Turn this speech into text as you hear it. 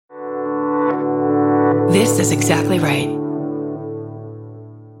This is exactly right.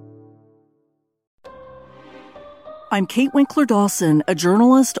 I'm Kate Winkler-Dawson, a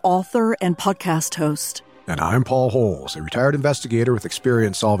journalist, author, and podcast host. And I'm Paul Holes, a retired investigator with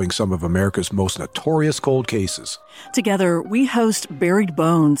experience solving some of America's most notorious cold cases. Together, we host Buried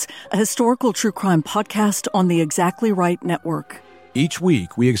Bones, a historical true crime podcast on the Exactly Right network. Each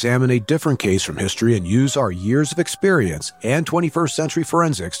week, we examine a different case from history and use our years of experience and 21st century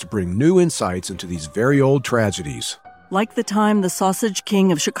forensics to bring new insights into these very old tragedies. Like the time the Sausage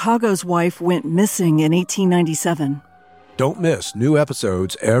King of Chicago's wife went missing in 1897. Don't miss new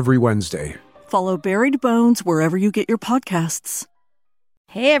episodes every Wednesday. Follow Buried Bones wherever you get your podcasts.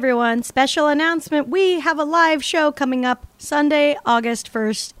 Hey everyone, special announcement. We have a live show coming up Sunday, August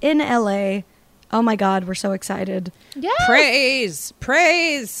 1st in LA. Oh my God, we're so excited. Yes.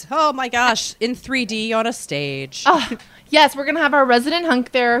 Praise. Oh my gosh, in 3D on a stage. Oh, yes, we're going to have our resident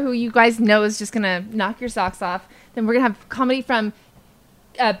hunk there who you guys know is just going to knock your socks off. Then we're going to have comedy from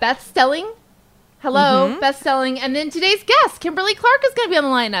Beth Stelling. Hello, Beth Stelling. And then today's guest, Kimberly Clark, is going to be on the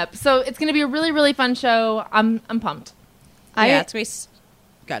lineup. So it's going to be a really, really fun show. I'm pumped. It's going to be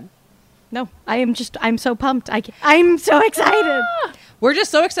good. No, I'm so pumped. I'm so excited. We're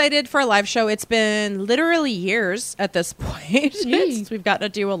just so excited for a live show. It's been literally years at this point since we've gotten to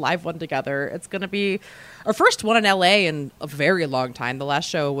do a live one together. It's going to be our first one in LA in a very long time. The last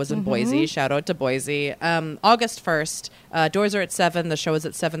show was in Boise. Shout out to Boise. August 1st. Doors are at 7. The show is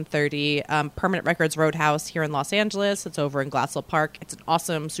at 7:30. Permanent Records Roadhouse here in Los Angeles. It's over in Glassell Park. It's an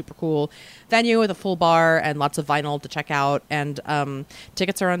awesome, super cool venue with a full bar and lots of vinyl to check out. And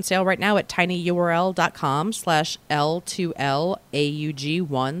tickets are on sale right now at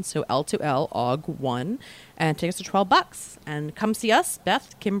tinyurl.com/L2LAUG1. So L2L AUG1. And tickets are $12. And come see us,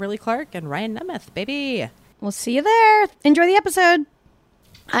 Beth, Kimberly Clark, and Ryan Nemeth, baby. We'll see you there. Enjoy the episode.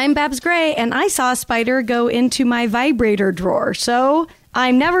 I'm Babs Gray, and I saw a spider go into my vibrator drawer, so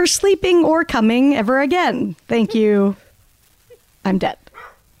I'm never sleeping or coming ever again. Thank you. I'm dead.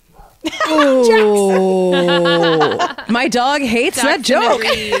 Oh, my dog hates that joke.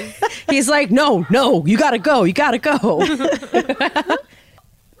 He's like, no, you gotta go.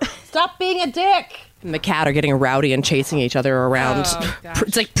 Stop being a dick. And the cat are getting rowdy and chasing each other around. It's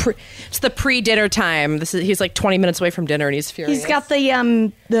like it's the pre-dinner time. He's like 20 minutes away from dinner, and he's furious. He's got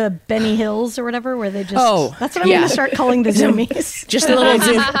the Benny Hills or whatever, where they just. Oh, that's what I'm going to start calling the zoomies. Just a little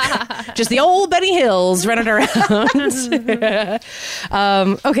zoom. Just the old Benny Hills running around.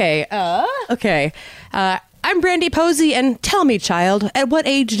 Okay. I'm Brandy Posey, and tell me, child, at what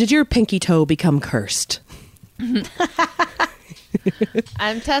age did your pinky toe become cursed?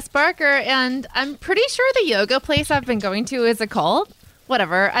 I'm Tess Barker, and I'm pretty sure the yoga place I've been going to is a cult.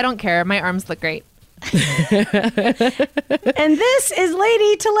 Whatever. I don't care. My arms look great. And this is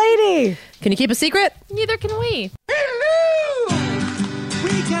Lady to Lady. Can you keep a secret? Neither can we. Hello!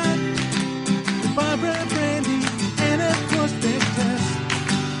 We got Barbara, Brandy, and of course Big Tess.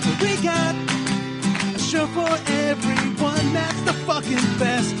 We got a show for everyone that's the fucking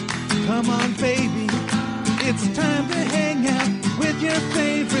best. Come on, baby. It's time to hang out with your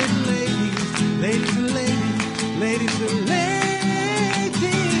favorite ladies. Ladies and ladies, ladies and ladies.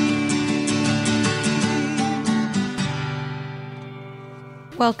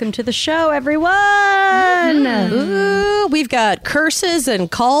 Welcome to the show, everyone. Ooh, we've got curses and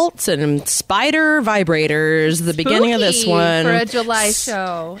cults and spider vibrators. The beginning of this one for a July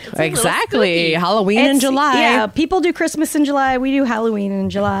show. Exactly, Halloween in July. Yeah, people do Christmas in July. We do Halloween in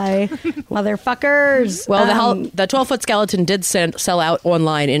July, motherfuckers. Well, the 12-foot skeleton did sell out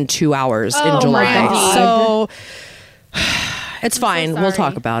online in 2 hours in July, my so it's fine. So we'll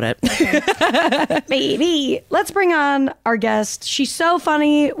talk about it. Okay. Baby, let's bring on our guest. She's so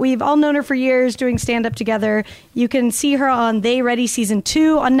funny. We've all known her for years doing stand-up together. You can see her on They Ready Season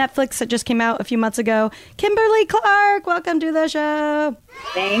 2 on Netflix that just came out a few months ago. Kimberly Clark, welcome to the show.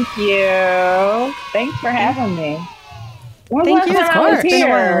 Thank you. Thanks for having me. Thank you.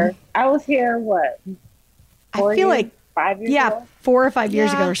 I was here, what? I feel like 5 years ago? 4 or 5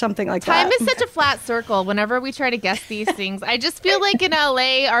 years ago or something like that. Time is such a flat circle whenever we try to guess these things. I just feel like in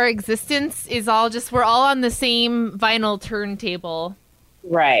LA, our existence is we're all on the same vinyl turntable.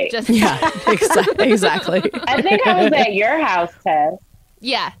 Right. Exactly. I think I was at your house, Tess.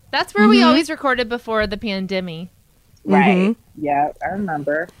 Yeah, that's where we always recorded before the pandemic. Right. Mm-hmm. Yeah, I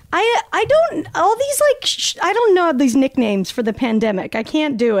remember. I don't, all these I don't know these nicknames for the pandemic. I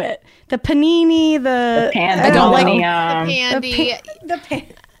can't do it. The panini, the Pandemonium. The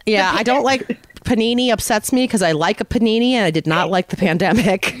pandy. Yeah, I don't like panini. Upsets me because I like a panini and I did not like the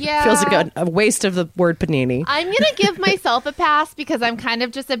pandemic. Yeah. Feels like a waste of the word panini. I'm going to give myself a pass because I'm kind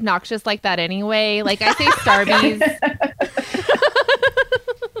of just obnoxious like that anyway. Like I say Starbies.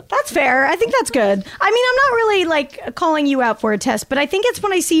 That's fair. I think that's good. I mean, I'm not really like calling you out for a test, but I think it's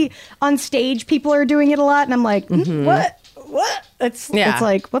when I see on stage people are doing it a lot and I'm like, what? It's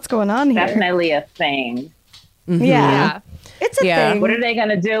like, what's going on here? Definitely a thing. Yeah. It's a thing. What are they going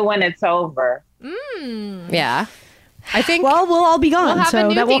to do when it's over? Yeah. I think. Well, we'll all be gone, We'll have a so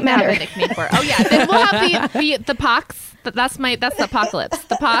new that won't thing to have matter. a nickname for. Oh yeah, then we'll have the pox. That's the apocalypse.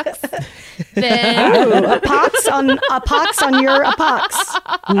 The pox. Then Ooh, a pox on your a pox.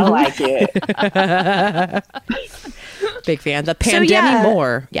 I like it. Big fan. The pandemic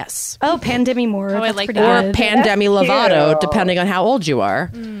more. Yes. Oh, pandemic more. I That's like pretty that. Or good. pandemic That's Lovato, cute. depending on how old you are.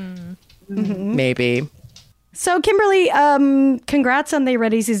 Maybe. So, Kimberly, congrats on They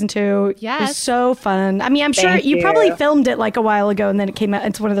Ready Season 2. It was Yes. so fun. I mean, I'm sure Thank you you. probably filmed it like a while ago and then it came out.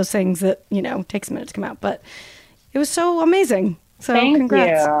 It's one of those things that, takes a minute to come out. But it was so amazing. So,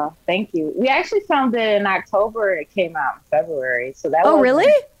 congrats. You. Thank you. We actually filmed it in October. It came out in February. So that Oh, was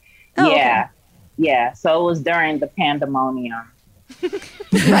really? Oh, yeah. Yeah. So it was during the pandemonium.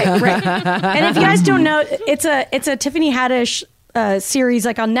 Right. And if you guys don't know, it's a Tiffany Haddish series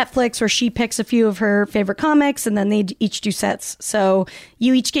like on Netflix where she picks a few of her favorite comics and then they each do sets. So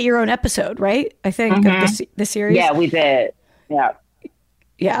you each get your own episode, right? I think of the series. Yeah, we did. Yeah.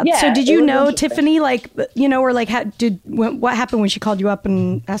 Yeah. Yeah, So did it you was know interesting. Tiffany, like, or like, what happened when she called you up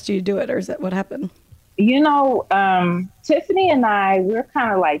and asked you to do it? Or is that what happened? Tiffany and I, we're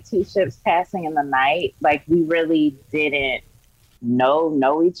kind of like two ships passing in the night. Like we really didn't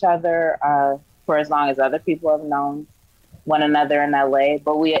know each other for as long as other people have known one another in LA,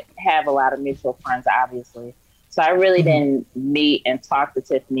 but we have a lot of mutual friends, obviously. So I really didn't meet and talk to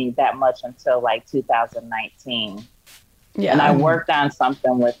Tiffany that much until like 2019. Yeah. And I worked on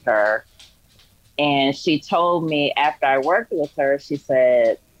something with her. And she told me after I worked with her, she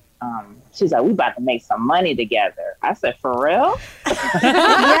said, she's like, we about to make some money together. I said, for real?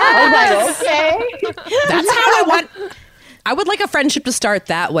 I was like, okay. That's how I would like a friendship to start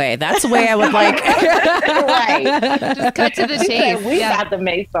that way. That's the way I would like. Right. just cut to the She chase. said, we about to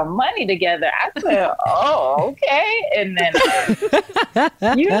make some money together. I said, oh, okay. And then,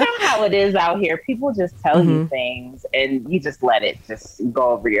 you know how it is out here. People just tell you things and you just let it just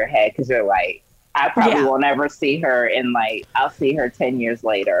go over your head because you're like, I probably will never see her in like, I'll see her 10 years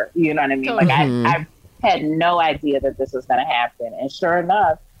later. You know what I mean? Like I had no idea that this was going to happen. And sure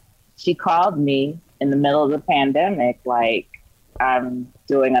enough, she called me in the middle of the pandemic, like, I'm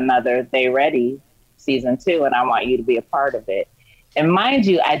doing another They Ready Season 2 and I want you to be a part of it. And mind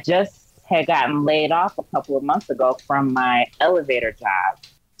you, I just had gotten laid off a couple of months ago from my elevator job.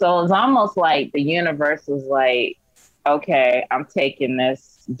 So it was almost like the universe was like, okay, I'm taking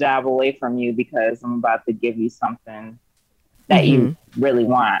this job away from you because I'm about to give you something that you really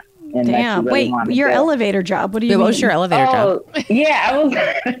want. And that Damn. you really Wait, want to your do. elevator job. What do you mean? What was your elevator job? Yeah,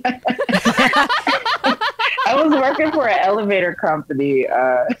 I was working for an elevator company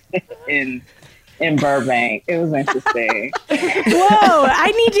in Burbank. It was interesting. Whoa,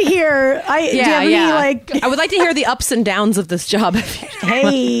 I need to hear. Do you have any, like, I would like to hear the ups and downs of this job.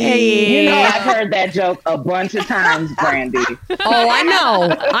 hey. You know, I've heard that joke a bunch of times, Brandy. Oh, I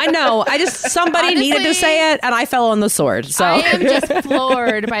know. Somebody needed to Honestly, say it, and I fell on the sword. So I am just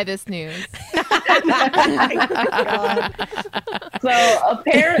floored by this news. So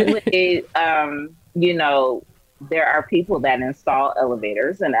apparently, there are people that install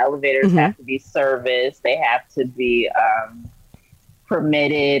elevators, and elevators have to be serviced. They have to be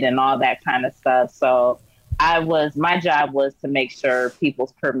permitted and all that kind of stuff. So my job was to make sure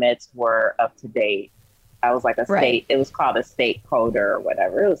people's permits were up to date. I was like it was called a state coder or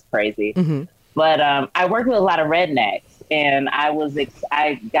whatever. It was crazy. But I worked with a lot of rednecks, and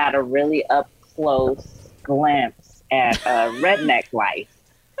I got a really up close glimpse at redneck life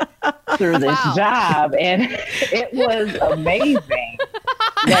through this job, and it was amazing.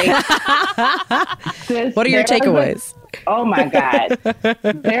 Like, what are your takeaways? Oh my God.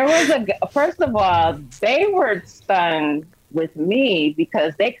 First of all, they were stunned with me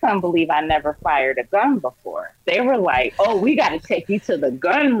because they couldn't believe I never fired a gun before. They were like, oh, we got to take you to the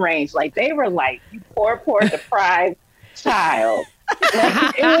gun range. Like, they were like, you poor deprived child.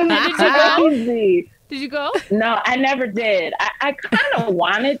 Like, it was crazy. Did you go? No, I never did. I kind of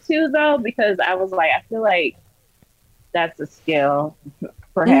wanted to, though, because I was like, I feel like that's a skill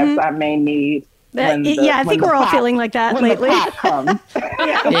perhaps I may need. I think we're all feeling like that when lately. the pot comes.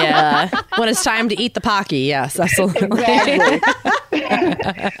 Yeah. When it's time to eat the Pocky. Yes, absolutely. Exactly.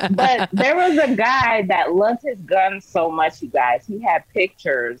 But there was a guy that loved his guns so much, you guys. He had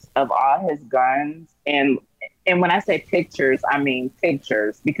pictures of all his guns. And when I say pictures, I mean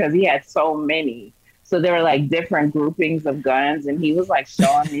pictures, because he had so many. So there were like different groupings of guns, and he was like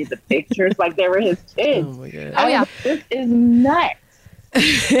showing me the pictures like they were his kids. Oh my God. Oh, yeah. This is nuts.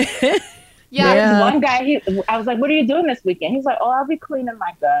 Yeah. There's one guy, I was like, what are you doing this weekend? He's like, oh, I'll be cleaning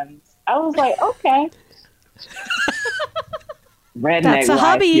my guns. I was like, okay. Redneck That's a life,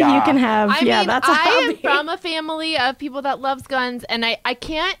 hobby y'all. you can have. I yeah, mean, that's a I hobby. am from a family of people that loves guns, and I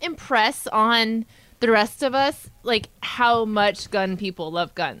can't impress on the rest of us like how much gun people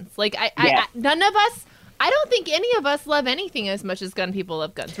love guns. Like I none of us. I don't think any of us love anything as much as gun people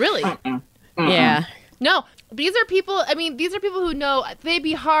love guns. Really? Yeah. No. These are people. I mean, these are people who know they'd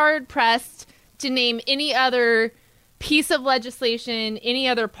be hard pressed to name any other piece of legislation, any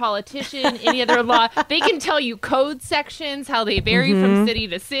other politician, any other law. They can tell you code sections, how they vary from city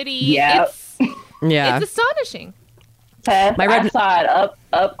to city. Yep. It's astonishing. Tess, My I saw it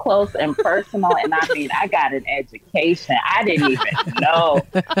up close and personal, and I mean, I got an education. I didn't even know.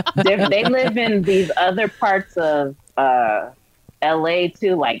 They live in these other parts of LA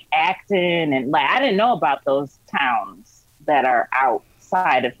too, like Acton, and like I didn't know about those towns that are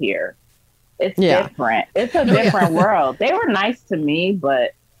outside of here. It's different. It's a different world. They were nice to me,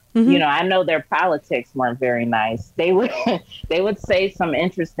 but you know, I know their politics weren't very nice. They would say some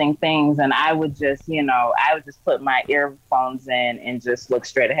interesting things, and I would just put my earphones in and just look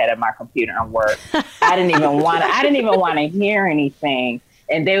straight ahead at my computer and work. I didn't even want to hear anything.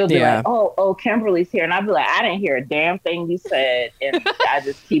 And they would be like, oh, Kimberly's here. And I'd be like, I didn't hear a damn thing you said. And I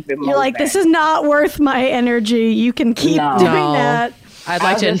just keep it moving. You're like, this is not worth my energy. You can keep doing that. I'd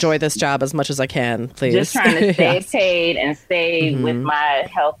like to enjoy this job as much as I can, please. Just trying to stay paid and stay with my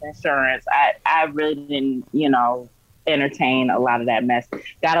health insurance. I really didn't, entertain a lot of that mess.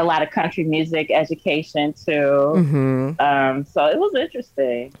 Got a lot of country music education too. So it was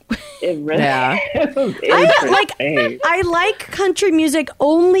interesting. It really it was interesting. I like country music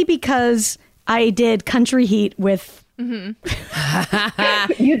only because I did Country Heat with You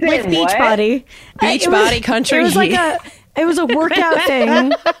did with Beachbody. Beachbody Country It was Heat. it was a workout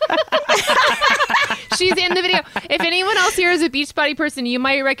thing. She's in the video. If anyone else here is a Beachbody person, you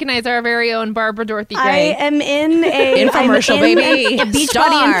might recognize our very own Barbara Dorothy Gray. I am in a Infomercial, baby. a Beachbody Star.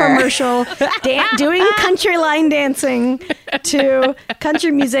 infomercial, doing country line dancing to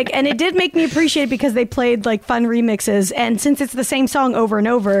country music, and it did make me appreciate it because they played like fun remixes, and since it's the same song over and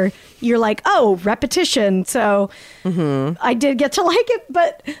over, you're like, oh, repetition. So I did get to like it,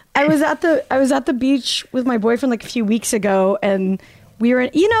 but I was at the beach with my boyfriend like a few weeks ago, and we were,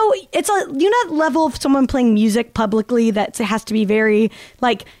 it's that level of someone playing music publicly that has to be very,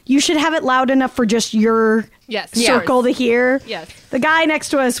 like, you should have it loud enough for just your circle to hear. Yes. The guy next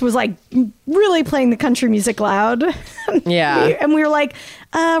to us was, like, really playing the country music loud. Yeah. And we were like,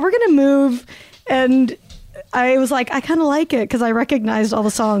 we're going to move. And I was like, I kind of like it because I recognized all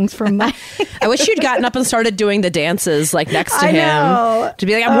the songs from my... I wish you'd gotten up and started doing the dances like next to I him. know. To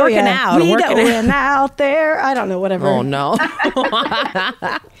be like, I'm working out. I'm We working going out. out there. I don't know, whatever. Oh, no.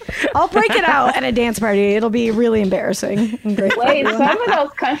 I'll break it out at a dance party. It'll be really embarrassing. And great. Wait, some of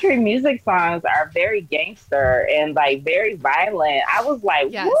those country music songs are very gangster and like very violent. I was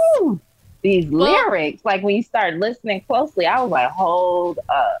like, woo, these lyrics. Like when you start listening closely, I was like, hold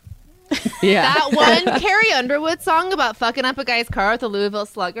up. Yeah. That one Carrie Underwood song about fucking up a guy's car with a Louisville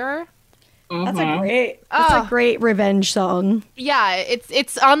Slugger. That's a great revenge song. Yeah,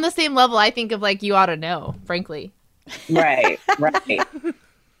 it's on the same level, I think, of like You Ought to Know, frankly. Right.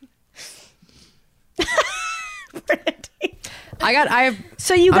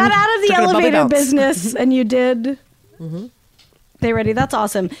 So you got out of the elevator business and you did. They ready? That's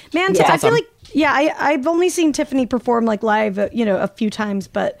awesome, man. Yeah. I feel like I've only seen Tiffany perform like live, a few times,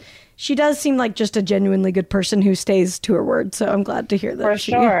 but she does seem like just a genuinely good person who stays to her word. So I'm glad to hear that. For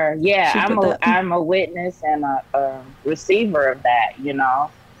sure. Yeah, she did that. I'm a witness and a receiver of that,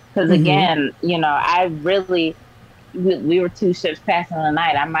 because again, I really, we were two ships passing the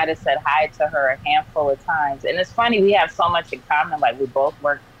night. I might have said hi to her a handful of times. And it's funny, we have so much in common. Like we both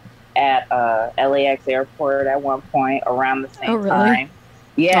worked at LAX airport at one point around the same time.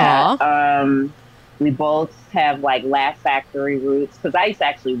 Yeah. We both have like Laugh Factory roots because I used to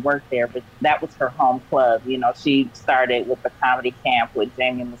actually work there, but that was her home club. She started with the comedy camp with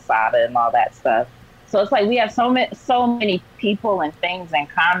Jamie Masada and all that stuff. So it's like we have so many people and things in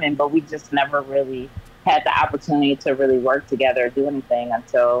common, but we just never really had the opportunity to really work together or do anything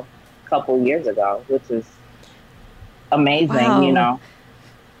until a couple years ago, which is amazing, Wow.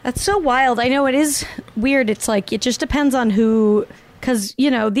 That's so wild. I know it is weird. It's like, it just depends on who because,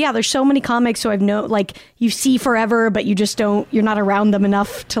 there's so many comics. So I've you see forever, but you just you're not around them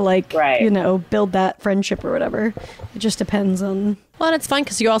enough to build that friendship or whatever. It just depends on. Well, and it's fun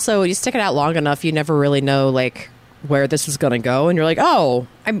because you stick it out long enough, you never really know where this is going to go. And you're like, oh,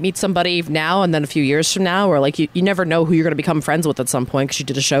 I meet somebody now and then a few years from now, or you never know who you're going to become friends with at some point because you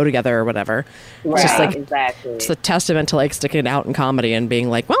did a show together or whatever. Right, it's just exactly. It's a testament to sticking it out in comedy and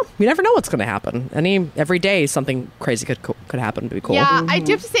being like, well, you never know what's going to happen. Every day something crazy could happen to be cool. Yeah, I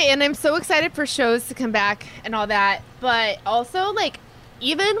do have to say, and I'm so excited for shows to come back and all that, but also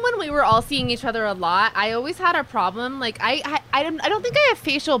even when we were all seeing each other a lot, I always had a problem. I don't think I have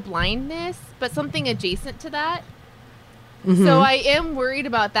facial blindness, but something adjacent to that. Mm-hmm. So I am worried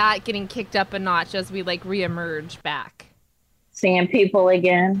about that getting kicked up a notch as we reemerge back. Seeing people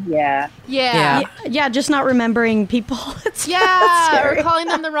again, yeah, just not remembering people. Or calling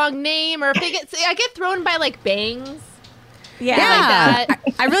them the wrong name, or if I get thrown by bangs. Yeah. That.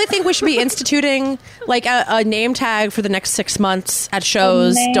 I really think we should be instituting a name tag for the next 6 months at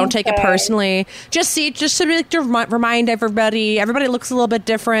shows. Don't take it personally. Just to remind everybody. Everybody looks a little bit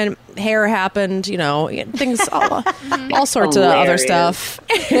different. Hair happened, things, all sorts of other stuff.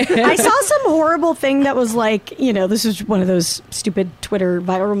 I saw some horrible thing that was this is one of those stupid Twitter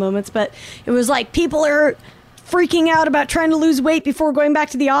viral moments, but it was people are freaking out about trying to lose weight before going back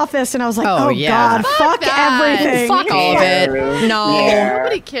to the office, and I was like, God, fuck everything. Fuck all of it. No.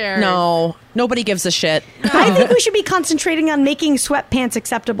 Nobody cares. No. Nobody gives a shit. I think we should be conconcentrating on making sweatpants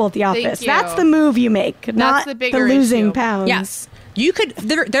acceptable at the office. That's the move you make, not the losing issue. pounds. Yes. You could,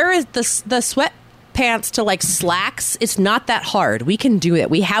 there is the sweatpants to slacks. It's not that hard. We can do it.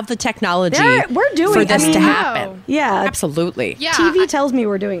 We have the technology for this to happen. Yeah. Absolutely. Yeah. TV tells me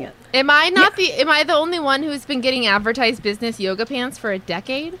we're doing it. Am I the only one who's been getting advertised business yoga pants for a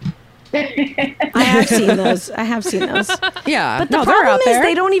decade? I have seen those. Yeah. But the problem is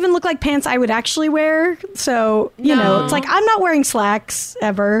they don't even look like pants I would actually wear. So, it's I'm not wearing slacks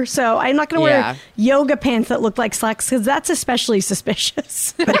ever. So I'm not going to wear yoga pants that look like slacks because that's especially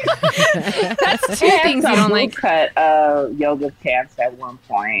suspicious. That's two things you don't like. Cut yoga pants at one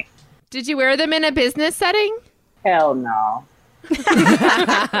point. Did you wear them in a business setting? Hell no.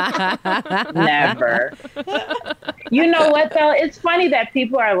 Never. You know what though? It's funny that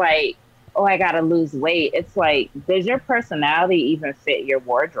people are like, oh, I gotta lose weight. It's does your personality even fit your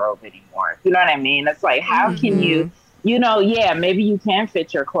wardrobe anymore? You know what I mean? It's how can you maybe you can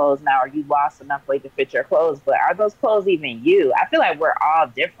fit your clothes now, or you lost enough weight to fit your clothes, but are those clothes even you? I feel like we're all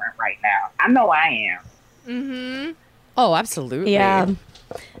different right now. I know I am. Mm-hmm. Oh, absolutely. Yeah.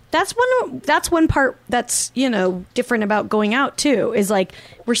 That's one part that's, different about going out too, is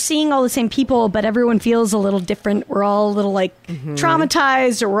we're seeing all the same people, but everyone feels a little different. We're all a little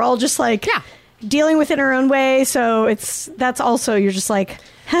traumatized, or we're all just dealing with it in our own way. So that's also, you're just who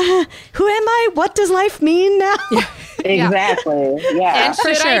am I? What does life mean now? Yeah. Exactly. Yeah. And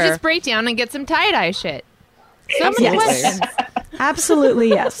should I just break down and get some tie-dye shit? So many questions. Absolutely,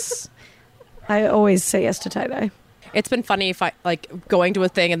 yes. I always say yes to tie-dye. It's been funny if I going to a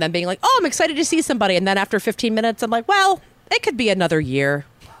thing and then being like, oh, I'm excited to see somebody. And then after 15 minutes, I'm like, well, it could be another year.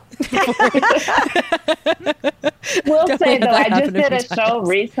 Will say though, I just did a show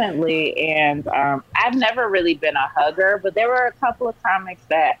recently, and I've never really been a hugger, but there were a couple of comics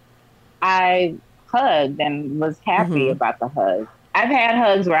that I hugged and was happy about the hug. I've had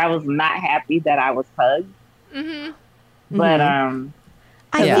hugs where I was not happy that I was hugged, but I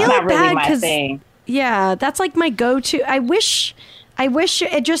feel it's not really bad my thing. Yeah, that's my go-to. I wish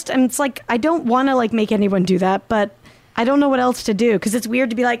it just, and it's I don't want to make anyone do that, but I don't know what else to do because it's weird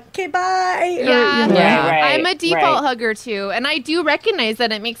to be okay, bye. Yeah, Right, I'm a default hugger too, and I do recognize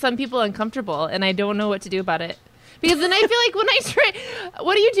that it makes some people uncomfortable, and I don't know what to do about it. Because then I feel when I try,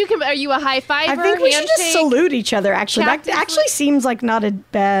 what do you do? Are you a high fiver? I think we should just salute each other. Actually, that actually seems not a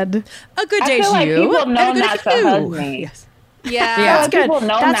bad. A good day I feel to you. People know not to hug me. Yes. Yeah, that's good.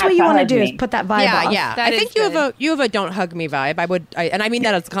 That's what you want to do is put that vibe off. Yeah. I think you have a don't hug me vibe. And I mean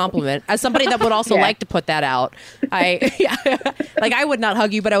that as a compliment. As somebody that would also like to put that out, I would not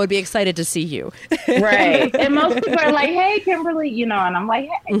hug you, but I would be excited to see you. Right. And most people are like, hey, Kimberly, and I'm like,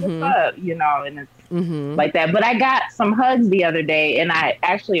 hey, what's up? And it's like that. But I got some hugs the other day, and I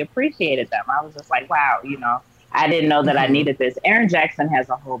actually appreciated them. I was just like, wow, I didn't know that I needed this. Erin Jackson has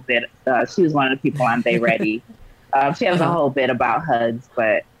a whole bit. She was one of the people on They Ready. She has a whole bit about hugs,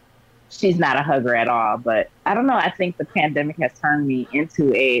 but she's not a hugger at all. But I don't know. I think the pandemic has turned me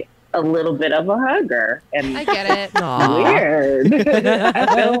into a little bit of a hugger. And I get it.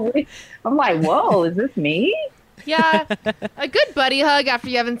 Weird. I'm like, whoa, is this me? Yeah. A good buddy hug after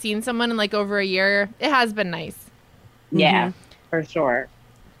you haven't seen someone in over a year. It has been nice. Yeah. for sure.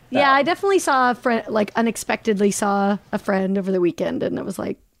 Yeah, I definitely saw a friend, like unexpectedly saw a friend over the weekend, and it was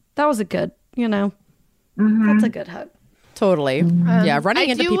like, that was a good, that's a good hug. Totally. Yeah, running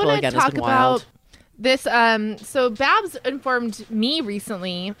into people again has been wild. This, so Babs informed me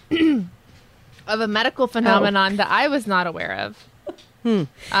recently of a medical phenomenon that I was not aware of. Okay,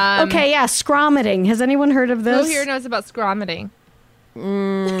 yeah, scromiting. Has anyone heard of this? Who here knows about scromiting?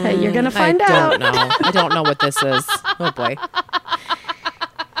 Okay, you're gonna find out. I don't know what this is. Oh boy.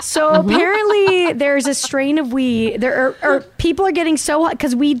 So apparently there's a strain of weed. There are people are getting so hot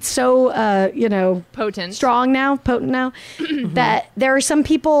because weed's so Potent. potent now, that there are some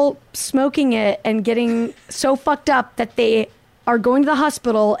people smoking it and getting so fucked up that they are going to the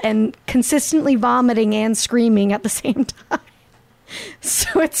hospital and consistently vomiting and screaming at the same time.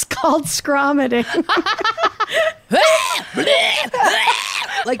 So it's called scromiting.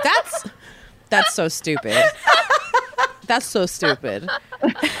 Like that's so stupid. That's so stupid.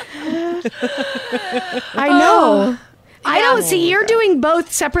 I know. I don't see. You're doing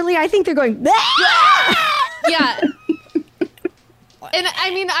both separately. I think they're going. Yeah. And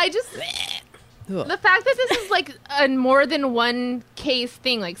I mean, the fact that this is like a more than one case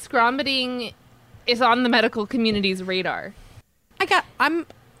thing, like scromiting is on the medical community's radar.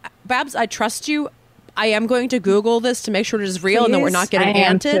 Babs, I trust you. I am going to Google this to make sure it is real and that we're not getting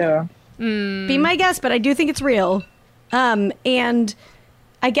anted. Be my guest, but I do think it's real. And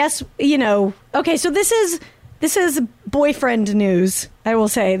I guess, okay, so this is boyfriend news, I will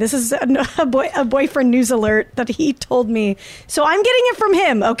say. This is a boyfriend news alert that he told me. So I'm getting it from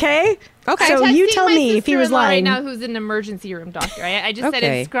him, okay? Okay. So you tell me if he was lying. Right now, who's an emergency room doctor. I just said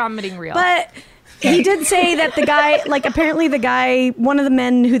it's scromiting real. But he did say that the guy, like apparently the guy, one of the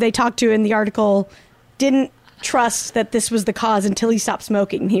men who they talked to in the article didn't trust that this was the cause until he stopped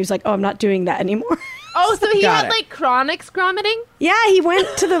smoking. He was like, oh, I'm not doing that anymore. Oh, so he had like chronic scromiting? Yeah, he went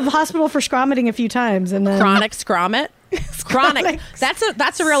to the hospital for scromiting a few times, and then chronic scromit. Chronic.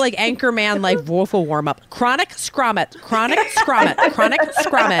 That's a real like Anchorman like woeful warm up. Chronic scromit. Chronic scromit. Chronic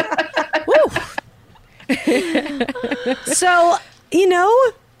scromit. Woo. So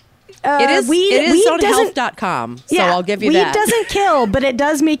it is. Weed, it is weed on health.com. So yeah, I'll give you weed that. Weed doesn't kill, but it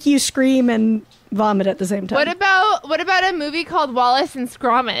does make you scream and vomit at the same time. What about a movie called Wallace and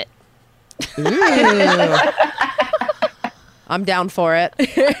Scromit? I'm down for it.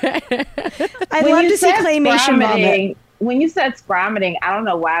 I'd love to see claymation vomit. When you said scromiting, I don't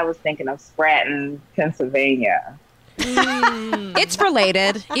know why I was thinking of Scranton, Pennsylvania. It's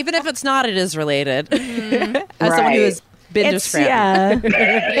related. Even if it's not, it is related. As someone who has been to Scranton.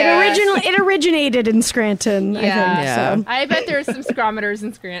 Yeah. It originated in Scranton, I think. Yeah. So. I bet there's some scrometers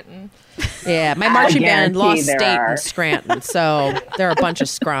in Scranton. Yeah, my marching band lost state in Scranton, so there are a bunch of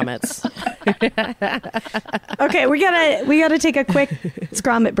scromets. Okay, we gotta take a quick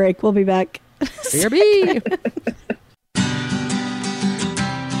scrommet break. We'll be back. BRB.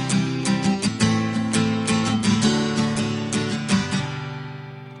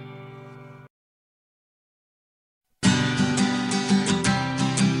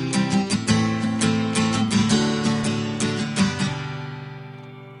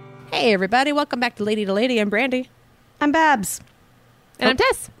 Hey everybody, welcome back to Lady. I'm Brandy. I'm Babs. And I'm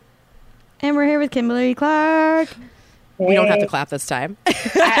Tess. And we're here with Kimberly Clark. Hey. We don't have to clap this time.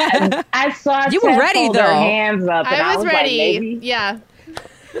 I saw you were ready though. Hands up, and I was ready. Like, maybe? Yeah.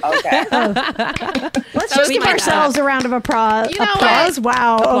 Okay. Let's just give ourselves a round of applause.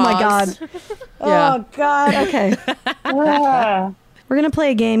 Wow. Applause. Oh my God. Yeah. Oh God. Okay. We're gonna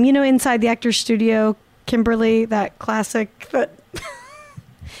play a game. Inside the Actors Studio, Kimberly, that classic that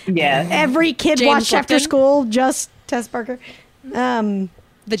yeah, every kid James watched after Lipton? school. Just Tess Parker. The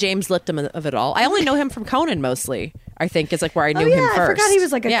James Lipton of it all. I only know him from Conan mostly. I think is like where I knew him first. I forgot he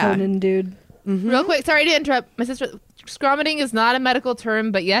was like a Conan dude. Mm-hmm. Real quick, sorry to interrupt, my sister. Scromiting is not a medical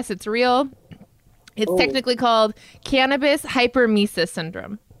term, but yes, it's real. It's technically called cannabis hypermesis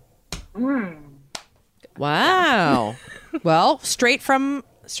syndrome. Wow. Well, straight from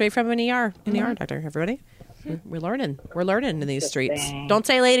an ER doctor. Everybody, we're learning in these streets. Don't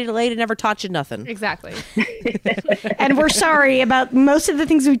say lady never taught you nothing. Exactly. And we're sorry about most of the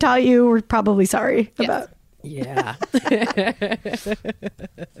things we taught you. We're probably sorry about. Yeah.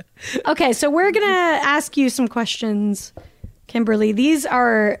 Okay, so we're gonna ask you some questions, Kimberly.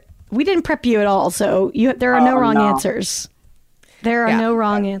 We didn't prep you at all, so there are no wrong answers. There are no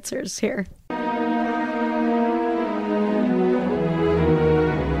wrong answers here.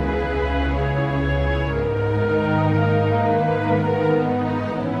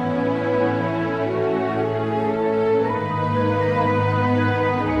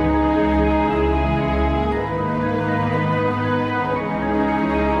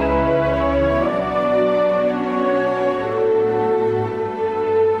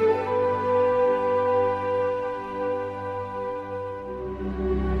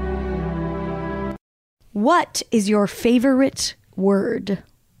 What is your favorite word?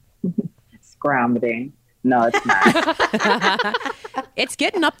 Scrounging. No, it's not. It's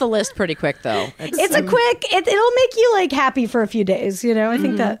getting up the list pretty quick, though. It's a quick. It'll make you like happy for a few days. You know, I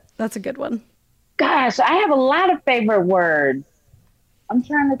think that's a good one. Gosh, I have a lot of favorite words. I'm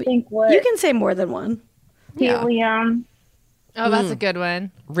trying to think what. You can say more than one. Helium. Oh, that's a good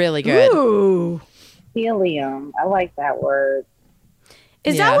one. Really good. Ooh. Helium. I like that word.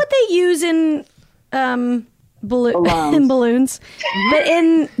 Is that what they use in Balloons. in balloons? But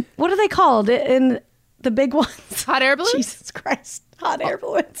in what are they called? In the big ones? Hot air balloons? Jesus Christ. Hot air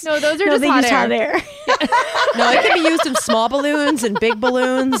balloons. No, those are No, just they hot use air. hot air. No, it can be used in small balloons and big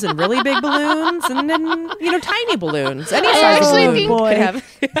balloons and really big balloons and then, tiny balloons. Any size actually balloon think- boy. could have.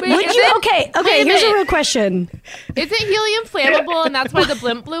 Wait, Would is you? it- Okay, wait a here's a minute. real question. Isn't helium flammable and that's why the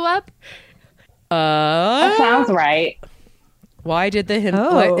blimp blew up? That sounds right. Why did the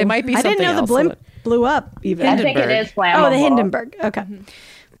Oh, it might be I something didn't know the else. blimp blew up even. I think it is flammable. Oh, the Hindenburg. Okay.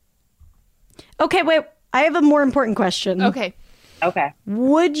 Okay, wait. I have a more important question. Okay. Okay.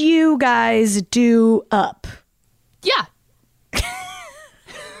 Would you guys do Up? Yeah.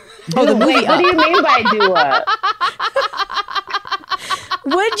 Oh, the movie Wait, what do you mean by do up?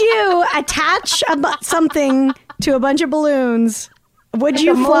 Would you attach something to a bunch of balloons? Would It's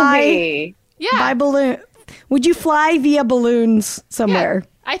you a fly movie. Yeah. by balloon? Would you fly via balloons somewhere?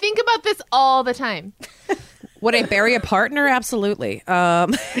 I think about this all the time. Would I bury a partner? Absolutely.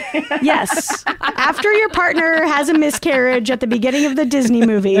 Yes. After your partner has a miscarriage at the beginning of the Disney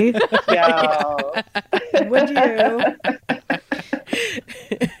movie, Yo, would you?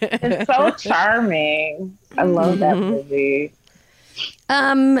 it's so charming. I love that movie.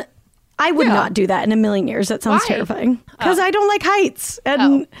 I would not do that in a million years. That sounds Why? terrifying. Because I don't like heights,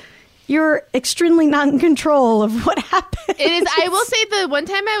 and you're extremely not in control of what happens. It is. I will say the one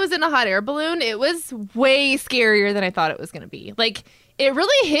time I was in a hot air balloon, it was way scarier than I thought it was going to be. Like, it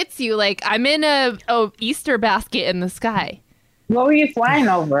really hits you like I'm in a Easter basket in the sky. What were you flying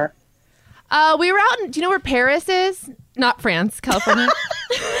over? We were out in, do you know where Paris is? Not France, California.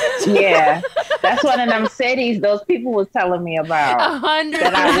 Yeah, that's one of them cities those people was telling me about 100%.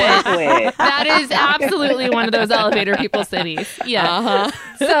 that I work with. That is absolutely one of those elevator people cities. Yeah.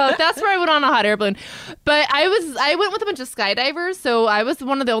 So that's where I went on a hot air balloon. But I went with a bunch of skydivers, so I was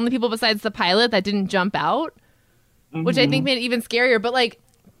one of the only people besides the pilot that didn't jump out, which I think made it even scarier. But like,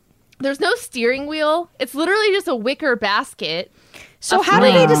 there's no steering wheel. It's literally just a wicker basket. So how do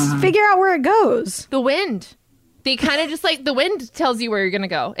they just figure out where it goes? The wind. They kind of just like the wind tells you where you're gonna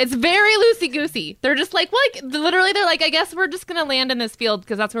go. It's very loosey goosey. They're just like literally they're like, I guess we're just gonna land in this field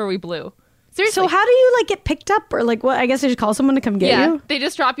because that's where we blew. Seriously. So how do you like get picked up or like what? I guess they just call someone to come get you. They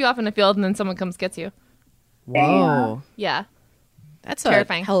just drop you off in a field and then someone comes gets you. Whoa. Yeah. That's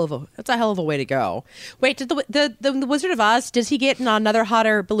Terrifying. a hell of a way to go. Wait, did the Wizard of Oz, does he get another hot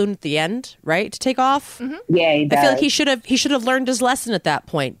air balloon at the end, right? To take off? Mm-hmm. Yeah, he does. I feel like he should have learned his lesson at that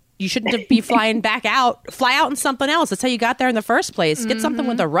point. You shouldn't be flying back out. Fly out in something else. That's how you got there in the first place. Get something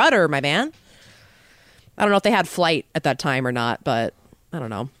with a rudder, my man. I don't know if they had flight at that time or not, but I don't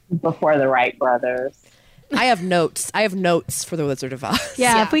know. Before the Wright brothers. I have notes. I have notes for the Wizard of Oz.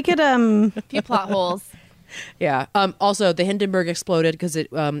 Yeah, if we could A few plot holes. Yeah. Also, the Hindenburg exploded because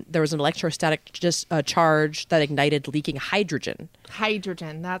there was an electrostatic charge that ignited leaking hydrogen.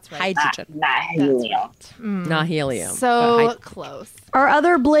 Hydrogen, that's right. Hydrogen, Not helium. not helium. So close. our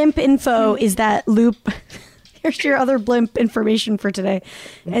other blimp info is that Loop. Here's your other blimp information for today.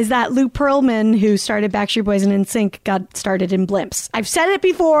 Is that Lou Pearlman, who started Backstreet Boys and NSYNC, got started in blimps. I've said it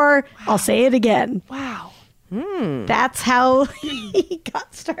before. I'll say it again. Wow. That's how he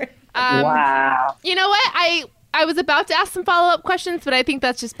got started. Wow. You know what? I was about to ask some follow-up questions, but I think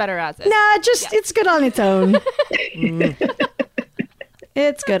that's just better as is. Nah, it's good on its own.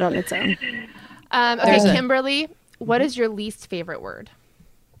 It's good on its own. Okay, Kimberly, what is your least favorite word?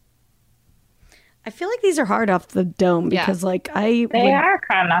 I feel like these are hard off the dome because, like, They are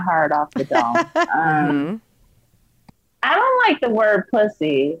kind of hard off the dome. I don't like the word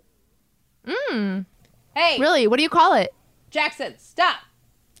pussy. Hey, Really? What do you call it? Jackson, stop.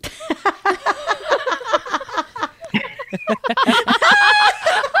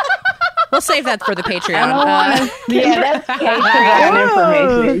 We'll save that for the Patreon. Yeah, that's Patreon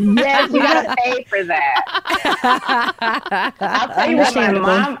information. Yes, you gotta pay for that.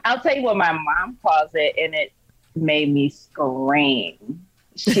 I'll tell you what my mom calls it, and it made me scream.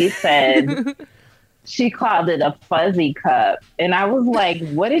 She said she called it a fuzzy cup, and I was like,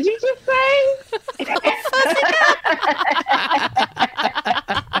 "What did you just say?"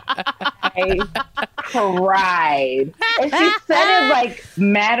 I cried. And she said it like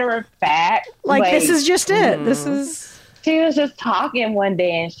matter of fact. Like this is just it. This is. She was just talking one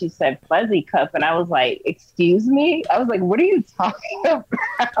day and she said fuzzy cup. And I was like, excuse me? I was like, what are you talking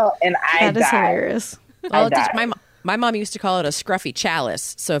about? And I That is hilarious. Well, my mom used to call it a scruffy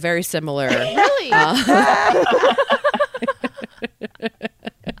chalice, so very similar. Really? I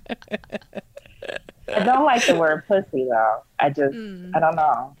don't like the word pussy though. I just, I don't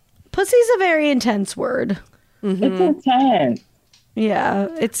know. Pussy's a very intense word. It's intense. Yeah,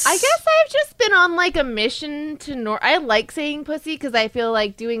 it's. I guess I've just been on like a mission to I like saying pussy because I feel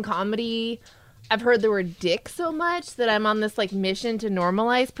like doing comedy, I've heard the word dick so much that I'm on this like mission to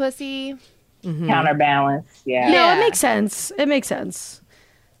normalize pussy. Counterbalance. Yeah. No, it makes sense. It makes sense.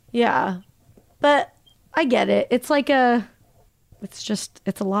 Yeah, but I get it. It's like it's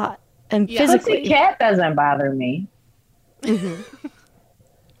a lot, and physically, Pussy cat doesn't bother me.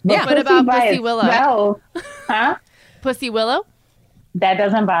 Yeah. What about by Pussy Willow? itself, huh? Pussy Willow? That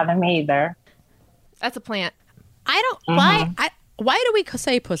doesn't bother me either. That's a plant. I don't. Why do we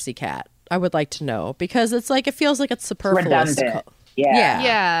say pussycat? I would like to know because it's like it feels like it's superfluous. Redundant. Yeah.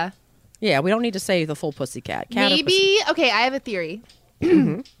 Yeah. Yeah, we don't need to say the full pussycat. Cat or Maybe. Okay, I have a theory.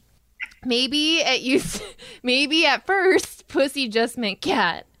 Maybe at first, pussy just meant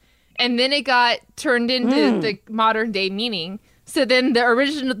cat, and then it got turned into the modern day meaning. So then the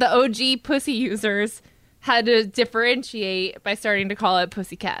OG pussy users had to differentiate by starting to call it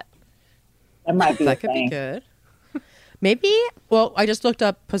pussycat. That might be That a could thing. be good. Maybe. Well, I just looked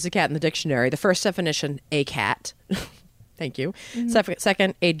up pussycat in the dictionary. The first definition: a cat. Thank you.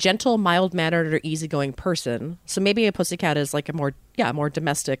 Second, a gentle, mild-mannered, or easygoing person. So maybe a pussycat is like a more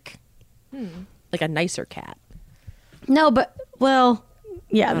domestic, like a nicer cat. no, but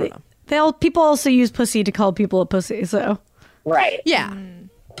yeah, people also use pussy to call people a pussy. So Right. Yeah.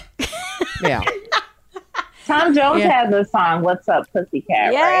 Yeah. Tom Jones has a song, What's Up,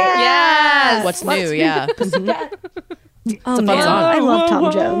 Pussycat, right? Yes. What's new? Yeah. oh fun man, song. I love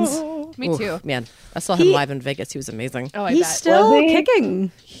Tom Jones. Me too. Man, I saw him live in Vegas. He was amazing. Oh, I He's bet. still Was he?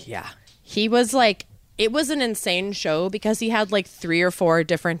 kicking. Yeah. He was like, it was an insane show because he had like 3 or 4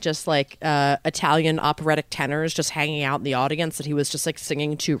 different just like Italian operatic tenors just hanging out in the audience that he was just like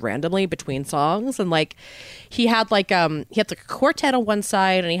singing to randomly between songs. And like he had like a quartet on one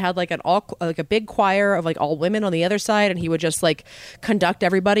side and he had like a big choir of like all women on the other side, and he would just like conduct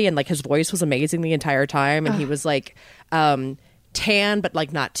everybody, and like his voice was amazing the entire time, and he was like tan but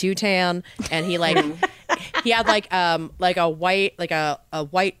like not too tan, and he like he had like a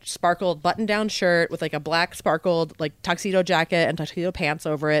white sparkled button down shirt with like a black sparkled like tuxedo jacket and tuxedo pants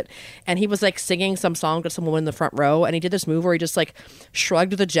over it, and he was like singing some song to some woman in the front row, and he did this move where he just like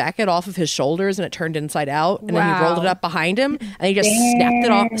shrugged the jacket off of his shoulders and it turned inside out, and then he rolled it up behind him and he just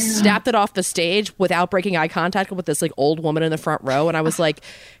snapped it off the stage without breaking eye contact with this like old woman in the front row, and I was like,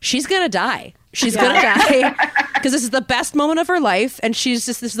 she's gonna die. She's going to die because this is the best moment of her life. And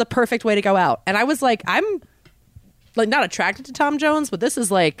this is the perfect way to go out. And I was like, I'm like not attracted to Tom Jones, but this is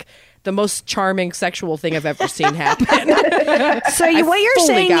like the most charming sexual thing I've ever seen happen. So what you're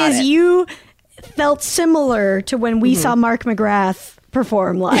saying is you felt similar to when we saw Mark McGrath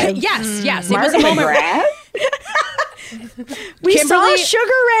perform live. Yes. It Mark was a moment. McGrath? We saw Kimberly,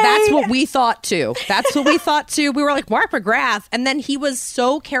 Sugar Ray. That's what we thought too. We were like, Mark McGrath. And then he was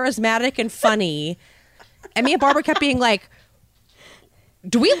so charismatic and funny. And me and Barbara kept being like,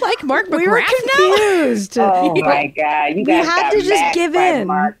 do we like Mark McGrath We were confused. Oh my God. You guys had got to just backed give by in.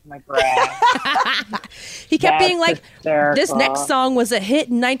 Mark McGrath. He kept That's being like, hysterical. this next song was a hit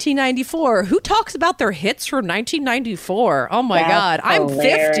in 1994. Who talks about their hits from 1994? Oh my That's God. I'm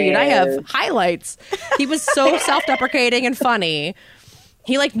 50 and I have hilarious. highlights. He was so self-deprecating and funny.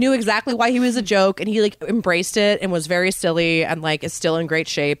 He like knew exactly why he was a joke, and he like embraced it and was very silly and like is still in great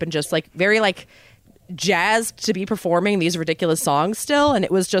shape and just like very like jazzed to be performing these ridiculous songs still. And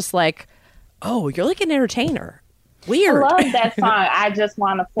it was just like, oh, you're like an entertainer. Weird. I love that song, I Just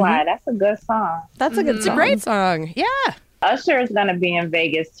Want to Fly. That's a good song. That's a good It's song. a great song. Yeah. Usher is going to be in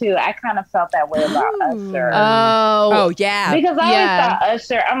Vegas too. I kind of felt that way about Usher. Oh yeah. Because I Yeah. always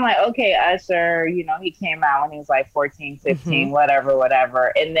thought Usher, I'm like, okay, Usher, you know, he came out when he was like 14, 15,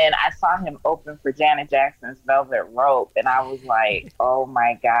 whatever. And then I saw him open for Janet Jackson's Velvet Rope, and I was like, oh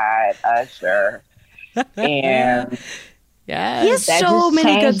my God, Usher. And Yeah. He has that so just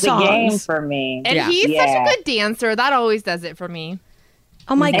many good changed the game songs. for me. And Yeah. he's such a good dancer. That always does it for me.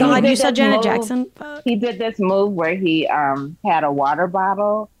 Oh my And God, he you did saw that Janet move. Jackson? Fuck. He did this move where he had a water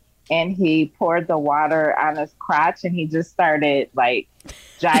bottle and he poured the water on his crotch, and he just started like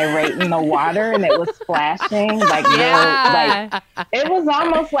gyrating the water, and it was splashing like like it was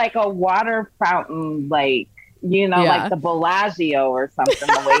almost like a water fountain, like like the Bellagio or something.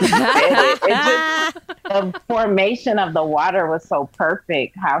 The way he did it, just the formation of the water was so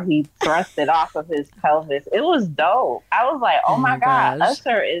perfect. How he thrust it off of his pelvis, it was dope. I was like, oh my god,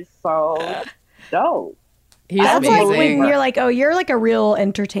 Usher is so dope. He's That's amazing. like when you're like, oh, you're like a real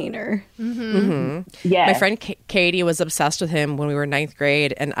entertainer. Yeah. My friend Katie was obsessed with him when we were 9th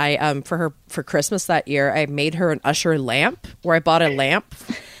grade, and I for Christmas that year I made her an Usher lamp, where I bought a lamp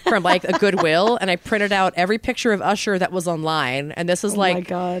from like a Goodwill, and I printed out every picture of Usher that was online, and this is my like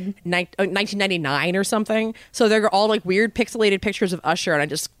God. 1999 or something. So they're all like weird pixelated pictures of Usher, and I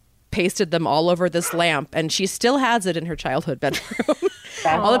just pasted them all over this lamp, and she still has it in her childhood bedroom.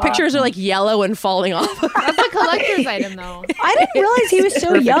 All the pictures are like yellow and falling off. That's a collector's item, though. I didn't realize he was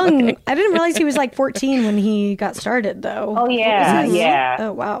so young. I didn't realize he was like 14 when he got started, though. Oh yeah, yeah.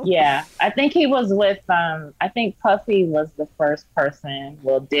 Oh wow. Yeah, I think he was with. I think Puffy was the first person.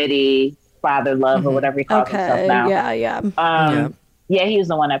 Well, Diddy, Father Love, or whatever he calls himself now. Yeah. He was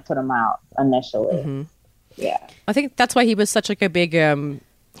the one that put him out initially. Yeah, I think that's why he was such like a big.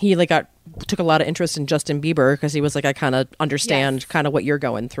 He like took a lot of interest in Justin Bieber, because he was like, I kind of understand kind of what you're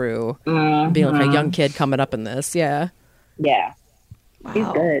going through, being like a young kid coming up in this. Yeah. Wow. He's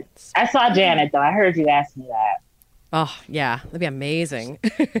good. I saw Janet though. I heard you ask me that. Oh yeah, that'd be amazing.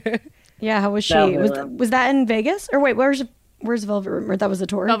 Yeah, how was she? Was that in Vegas? Or wait, where's Velvet Room? Or that was a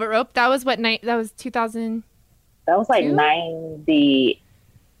tour? Velvet Rope. That was what night? That was 2000. That was like 99,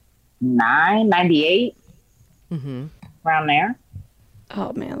 98, around there.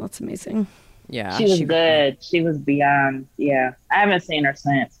 Oh man, that's amazing. Yeah, she was good. She was beyond. Yeah, I haven't seen her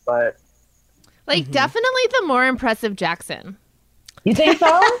since, but like definitely the more impressive Jackson. You think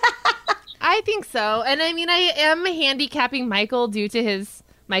so? I think so, and I mean, I am handicapping Michael due to his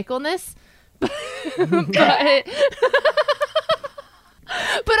Michaelness, but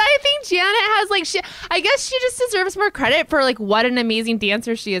I think Janet has like I guess she just deserves more credit for like what an amazing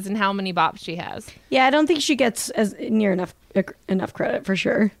dancer she is and how many bops she has. Yeah, I don't think she gets as near enough credit for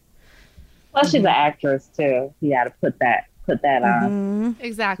sure. Well, she's an actress too. You got to put that on.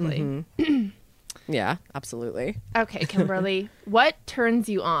 Exactly. Yeah, absolutely. Okay, Kimberly, what turns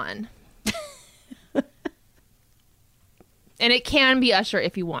you on? And it can be Usher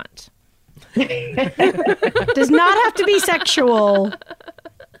if you want. Does not have to be sexual.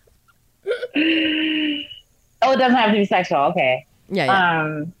 Oh, it doesn't have to be sexual. Okay.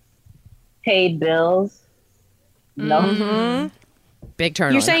 Yeah. Paid bills. No. Big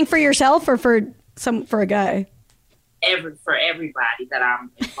turn. You're saying for yourself or for a guy? For everybody that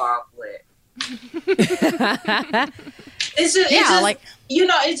I'm involved with.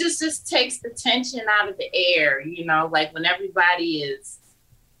 It just takes the tension out of the air, like when everybody is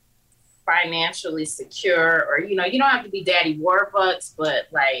financially secure, or you don't have to be daddy Warbucks, but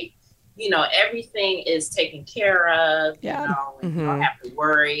like everything is taken care of. And you don't have to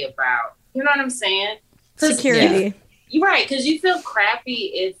worry about, you know what I'm saying, security. You're right, because you feel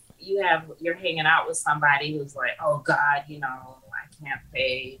crappy if you're hanging out with somebody who's like, oh God, I can't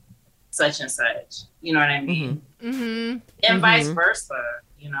pay such and such. You know what I mean? And vice versa.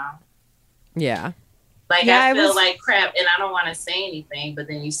 Yeah. Like I feel like crap, and I don't want to say anything, but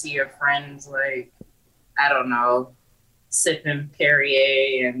then you see your friends like, I don't know, sipping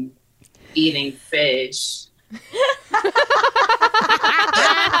Perrier and eating fish. You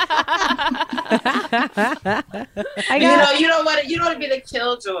don't want to be the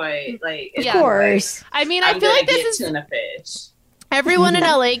killjoy, like of course. I mean, I feel like this is tuna fish. Everyone in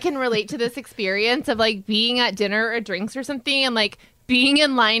LA can relate to this experience of like being at dinner or drinks or something, and like being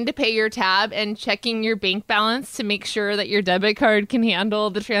in line to pay your tab and checking your bank balance to make sure that your debit card can handle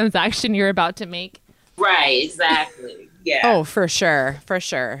the transaction you're about to make. Right, exactly. Yeah. Oh, for sure.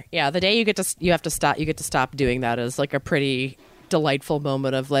 Yeah, the day you get to stop doing that is like a pretty delightful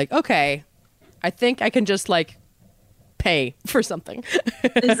moment of like, okay, I think I can just like pay for something.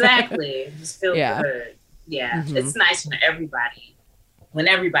 Exactly. Just feel good. Yeah. It's nice when everybody's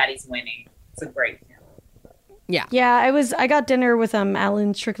winning. It's a great feeling. Yeah. Yeah, I got dinner with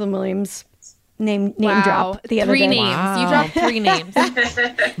Alan Strickland Williams. Name drop the other day. 3 names. Wow. You dropped 3 names.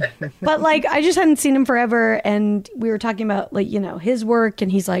 But like I just hadn't seen him forever, and we were talking about like his work,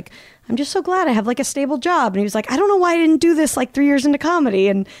 and he's like, I'm just so glad I have like a stable job, and he was like, I don't know why I didn't do this like 3 years into comedy.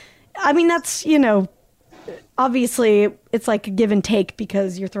 And I mean that's obviously it's like a give and take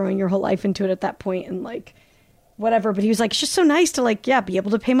because you're throwing your whole life into it at that point, and like whatever, but he was like, it's just so nice to like, be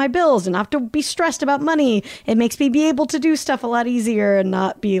able to pay my bills and not have to be stressed about money. It makes me be able to do stuff a lot easier and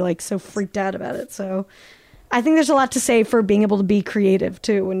not be like so freaked out about it. So I think there's a lot to say for being able to be creative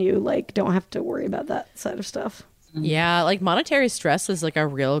too when you like don't have to worry about that side of stuff. Yeah, like monetary stress is like a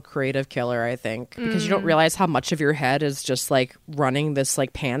real creative killer, I think, because you don't realize how much of your head is just like running this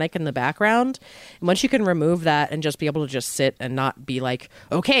like panic in the background. And once you can remove that and just be able to just sit and not be like,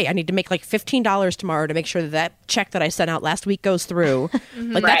 okay, I need to make like $15 tomorrow to make sure that check that I sent out last week goes through.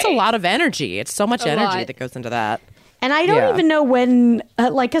 Like that's a lot of energy. It's so much energy that goes into that. And I don't even know when,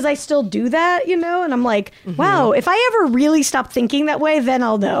 like, because I still do that, you know? And I'm like, wow, if I ever really stop thinking that way, then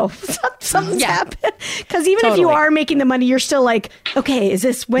I'll know something's happened. Because even if you are making the money, you're still like, okay,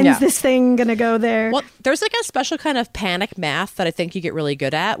 when's this thing going to go there? Well, there's like a special kind of panic math that I think you get really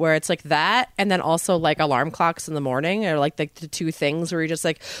good at, where it's like that, and then also like alarm clocks in the morning are like the two things where you're just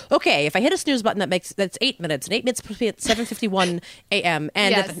like, okay, if I hit a snooze button that's 8 minutes, and 8 minutes puts me at 7:51 a.m.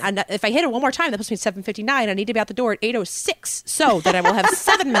 And if I hit it one more time, that puts me at 7:59. I need to be out the door at 8:06, so that I will have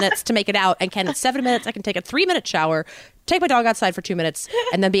 7 minutes to make it out. And in 7 minutes, I can take a 3-minute shower, take my dog outside for 2 minutes,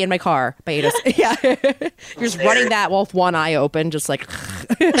 and then be in my car by 8:06. Yeah, you're just running that with one eye open, just like.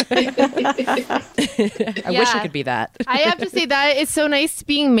 I wish I could be that. I have to say that it's so nice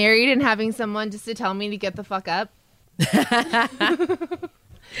being married and having someone just to tell me to get the fuck up.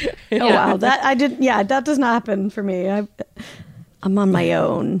 Wow, that does not happen for me. I'm on my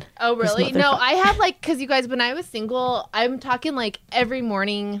own. Oh, really? No, I have like, because you guys, when I was single, I'm talking like every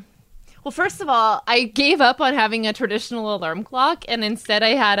morning. Well, first of all, I gave up on having a traditional alarm clock, and instead I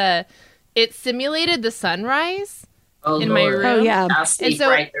had it simulated the sunrise in my room. Oh, yeah. I'll sleep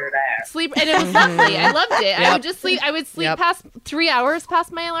right through that. And it was lovely. I loved it. I would just sleep. I would sleep past 3 hours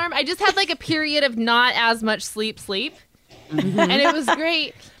past my alarm. I just had like a period of not as much sleep. And it was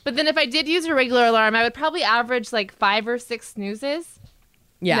great. But then if I did use a regular alarm, I would probably average like 5 or 6 snoozes.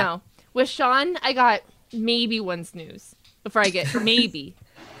 Yeah. No. With Sean, I got maybe 1 snooze before I get maybe.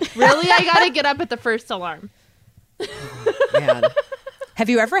 Really? I got to get up at the first alarm. Man. Have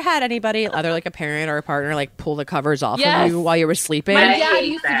you ever had anybody, either like a parent or a partner, like pull the covers off of you while you were sleeping? My dad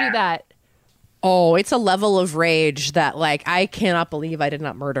used to do that. Oh, it's a level of rage that, like, I cannot believe I did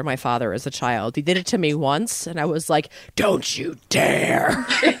not murder my father as a child. He did it to me once, and I was like, don't you dare.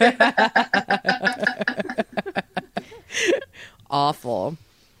 Awful.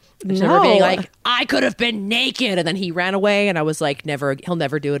 I just remember being like, I could have been naked. And then he ran away, and I was like, he'll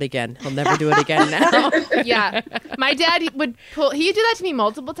never do it again. He'll never do it again now. Yeah. My dad would he'd do that to me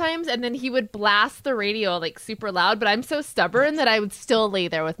multiple times, and then he would blast the radio, like, super loud. But I'm so stubborn that I would still lay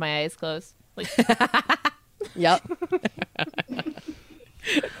there with my eyes closed. Like, yep.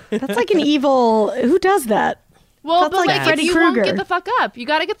 That's like an evil. Who does that? Well, that's but like Freddy if you Krueger. won't get the fuck up, you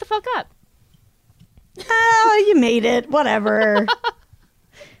got to get the fuck up. Oh, you made it. Whatever.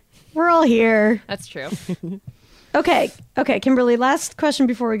 We're all here. That's true. Okay, Kimberly. Last question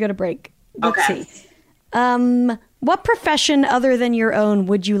before we go to break. Let's see. What profession other than your own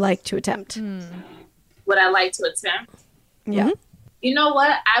would you like to attempt? Would I like to attempt? Yeah. Mm-hmm. You know what?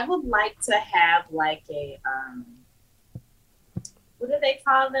 I would like to have like a, what do they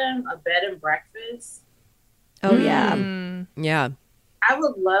call them? A bed and breakfast. Oh, yeah. Yeah. I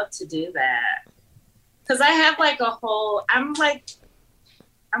would love to do that. Because I have like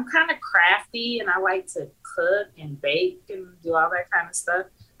I'm kind of crafty, and I like to cook and bake and do all that kind of stuff.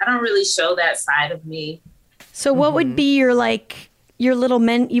 I don't really show that side of me. So what would be your little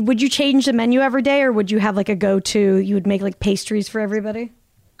menu? Would you change the menu every day, or would you have like a go-to? You would make like pastries for everybody?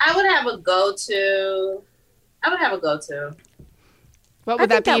 I would have a go-to. What would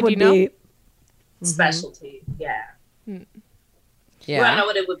that be? Do you know? Specialty. Yeah. Yeah. Do I know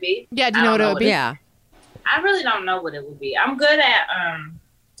what it would be? Yeah. Do you know what it would be? Yeah. I really don't know what it would be. I'm good at,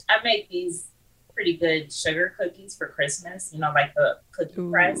 I make these pretty good sugar cookies for Christmas, like the cookie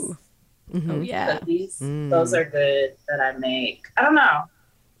press. Mm-hmm. Oh, yeah. Cookies. Those are good that I make. I don't know.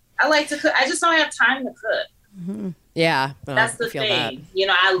 I like to cook. I just don't have time to cook. Mm-hmm. Yeah. That's the thing. That.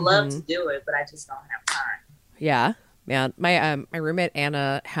 I love to do it, but I just don't have time. Yeah. Yeah. My roommate,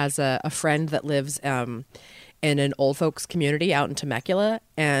 Anna, has a friend that lives in an old folks community out in Temecula,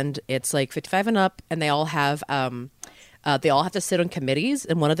 and it's like 55 and up, and they all have to sit on committees,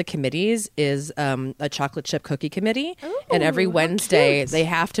 and one of the committees is a chocolate chip cookie committee. Ooh, and every Wednesday they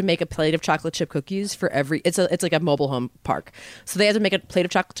have to make a plate of chocolate chip cookies for every. It's like a mobile home park, so they have to make a plate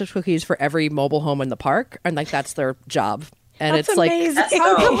of chocolate chip cookies for every mobile home in the park, and like that's their job. And that's it's amazing. like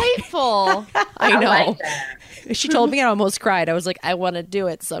how delightful. I know. I like that. She told me, and I almost cried. I was like, I want to do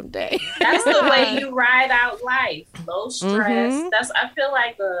it someday. That's the way you ride out life. Low stress. I feel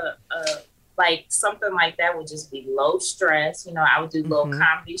like like something like that would just be low stress. You know, I would do little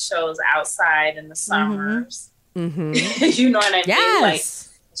comedy shows outside in the summers. You know what I mean? Yes. Like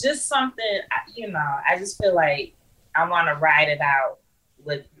just something, you know, I just feel like I want to ride it out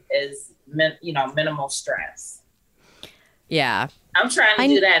with minimal stress. Yeah. I'm trying to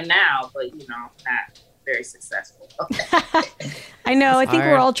do that now, but you know, not very successful. I know. I think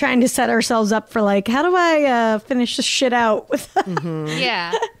we're all trying to set ourselves up for like, how do I finish this shit out?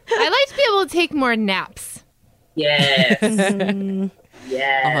 Yeah. I like to be able to take more naps. Yes.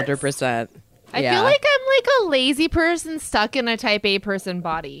 Yes. 100%. I feel like I'm like a lazy person stuck in a type A person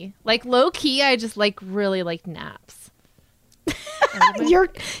body. Like low key, I just like really like naps.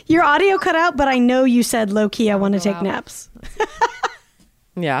 Your audio cut out, but I know you said low key. I want to take naps.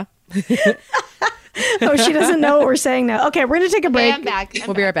 Yeah. Oh, she doesn't know what we're saying now. Okay, we're gonna take a break. I'm back.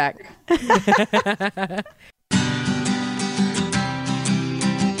 We'll be right back.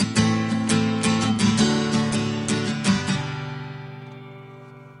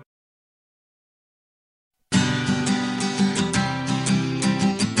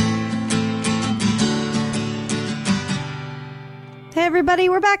 Hey everybody,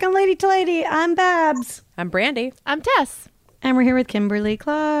 we're back on Lady to Lady. I'm Babs. I'm Brandy. I'm Tess. And we're here with Kimberly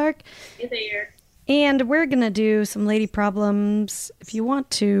Clark. Hey there. And we're going to do some lady problems. If you want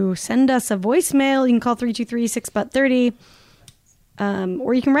to send us a voicemail, you can call 323-6-30.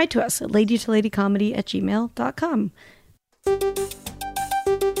 Or you can write to us at ladytoladycomedy@gmail.com.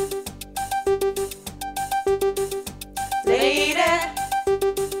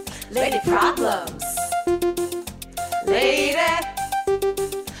 Lady problems.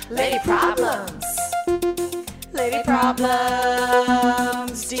 Lady problems. Lady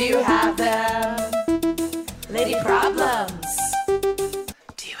problems. Do you have them? Lady problems.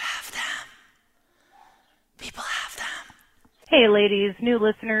 Do you have them? People have them. Hey, ladies, new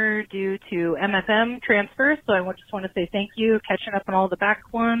listener due to MFM transfer, so I just want to say thank you, catching up on all the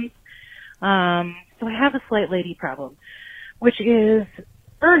back ones. So I have a slight lady problem, which is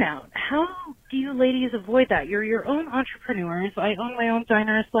burnout. How do you ladies avoid that? You're your own entrepreneurs. I own my own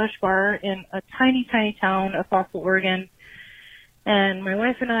diner/bar in a tiny, tiny town of Fossil, Oregon. And my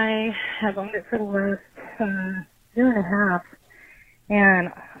wife and I have owned it for the last year and a half.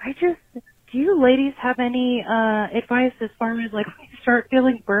 And do you ladies have any advice as far as like when you start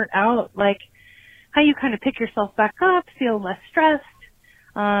feeling burnt out, like how you kind of pick yourself back up, feel less stressed?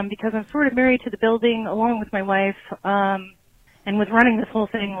 Because I'm sort of married to the building along with my wife. And with running this whole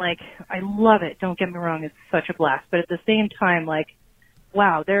thing, like, I love it. Don't get me wrong. It's such a blast. But at the same time, like,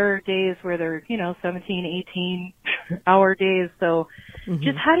 wow, there are days where they're, 17, 18 hour days. So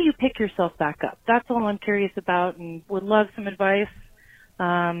just how do you pick yourself back up? That's all I'm curious about and would love some advice.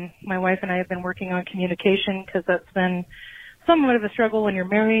 My wife and I have been working on communication because that's been somewhat of a struggle when you're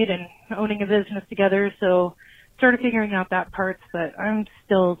married and owning a business together. So sort of figuring out that part, but I'm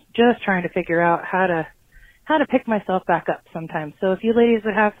still just trying to figure out how to pick myself back up sometimes. So if you ladies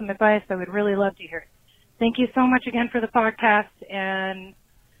would have some advice, I would really love to hear it. Thank you so much again for the podcast and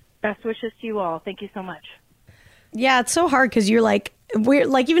best wishes to you all. Thank you so much. Yeah, it's so hard because you're like, we're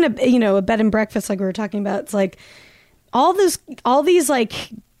like even a bed and breakfast like we were talking about. It's like all these like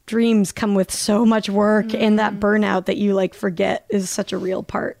dreams come with so much work and that burnout that you like forget is such a real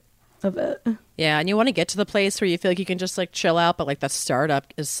part of it. Yeah, and you want to get to the place where you feel like you can just like chill out, but like that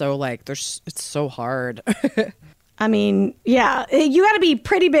startup is so like it's so hard. I mean, yeah, you got to be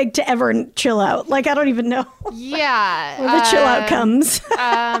pretty big to ever chill out. Like I don't even know. Yeah, where the chill out comes.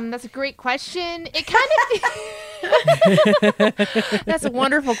 That's a great question. It kind of that's a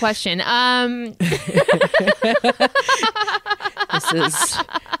wonderful question. This is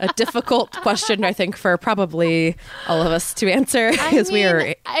a difficult question, I think, for probably all of us to answer because we are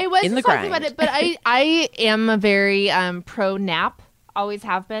in the grind. About it, but I am a very pro nap. Always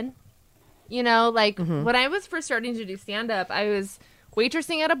have been. When I was first starting to do stand up, I was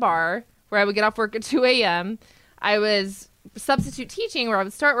waitressing at a bar where I would get off work at 2 a.m. I was substitute teaching where I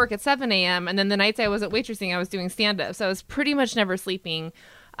would start work at 7 a.m. And then the nights I wasn't waitressing, I was doing stand up. So I was pretty much never sleeping.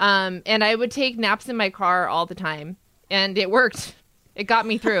 And I would take naps in my car all the time. And it worked. It got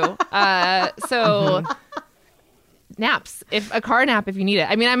me through. Naps, if a car nap, if you need it.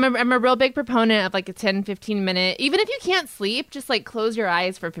 I mean, I'm a real big proponent of like a 10, 15 minute, even if you can't sleep, just like close your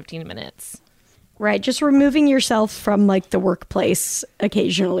eyes for 15 minutes. Right. Just removing yourself from like the workplace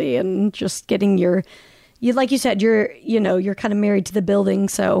occasionally and just getting like you said, you're kind of married to the building.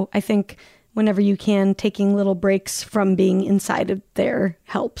 So I think whenever you can, taking little breaks from being inside of there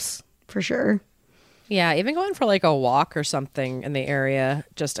helps for sure. Yeah. Even going for like a walk or something in the area,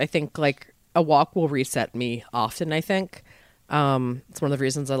 I think like a walk will reset me often, I think. It's one of the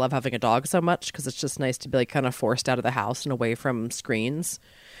reasons I love having a dog so much, because it's just nice to be like kind of forced out of the house and away from screens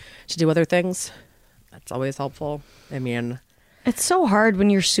to do other things. That's always helpful. I mean, it's so hard when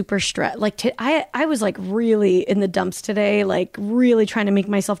you're super stressed. Like I was like really in the dumps today, like really trying to make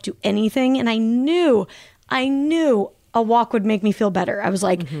myself do anything. And I knew a walk would make me feel better. I was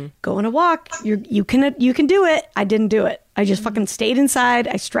like, go on a walk. You can do it. I didn't do it. I just fucking stayed inside.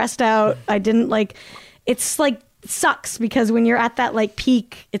 I stressed out. I didn't like, it's like, it sucks because when you're at that like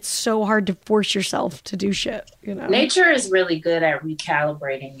peak, it's so hard to force yourself to do shit, you know? Nature is really good at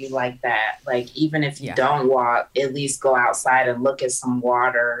recalibrating you like that. Like, even if you don't walk, at least go outside and look at some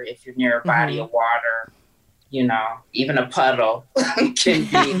water. If you're near a body of water, you know, even a puddle can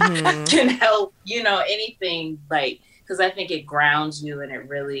help, you know, anything, like, because I think it grounds you and it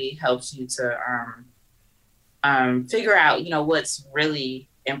really helps you to figure out, you know, what's really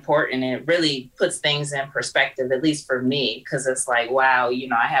important. And it really puts things in perspective, at least for me, because it's like, wow, you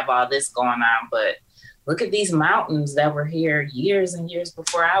know, I have all this going on, but look at these mountains that were here years and years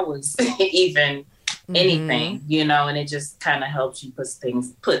before I was even anything, you know, and it just kind of helps you put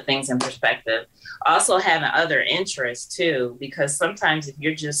things in perspective. Also having other interests too, because sometimes if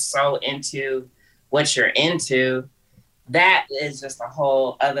you're just so into what you're into, that is just a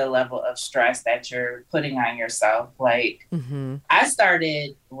whole other level of stress that you're putting on yourself. Like, I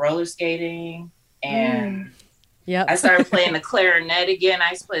started roller skating and I started playing the clarinet again.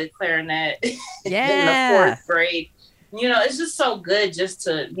 I used to play the clarinet in the fourth grade. You know, it's just so good just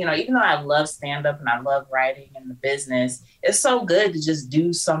to, you know, even though I love stand-up and I love writing and the business, it's so good to just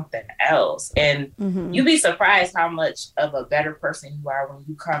do something else. And you'd be surprised how much of a better person you are when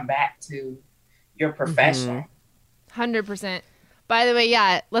you come back to your profession. 100%. By the way,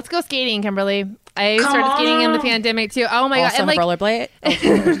 yeah, let's go skating, Kimberly. I started skating in the pandemic too. Oh my god! And like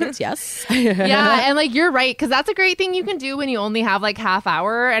rollerblade. Yes. Yeah, and like you're right, because that's a great thing you can do when you only have like half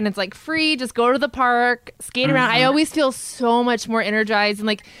hour and it's like free. Just go to the park, skate around. I always feel so much more energized and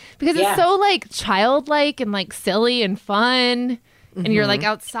like because it's so like childlike and like silly and fun. And you're like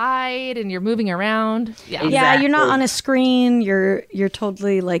outside and you're moving around. Yeah, yeah. You're not on a screen. You're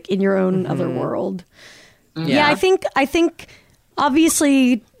totally like in your own other world. Yeah, I think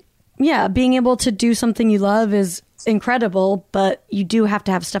obviously, yeah, being able to do something you love is incredible, but you do have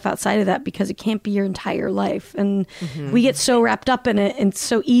to have stuff outside of that because it can't be your entire life. And we get so wrapped up in it, and it's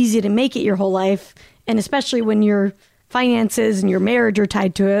so easy to make it your whole life. And especially when your finances and your marriage are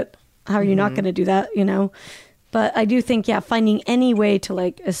tied to it, how are you not going to do that, you know? But I do think, yeah, finding any way to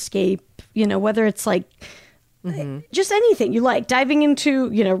like escape, you know, whether it's like, just anything you like, diving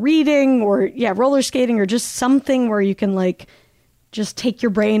into, you know, reading or roller skating or just something where you can like just take your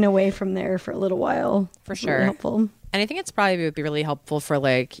brain away from there for a little while. For sure. Really helpful. And I think it's probably would be really helpful for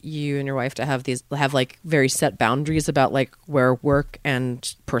like you and your wife to have like very set boundaries about like where work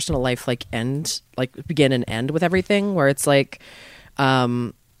and personal life like begin and end with everything, where it's like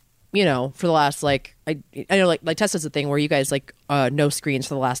you know, for the last like I know like Tessa's a thing where you guys like no screens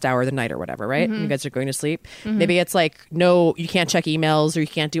for the last hour of the night or whatever, right? And you guys are going to sleep. Maybe it's like no, you can't check emails or you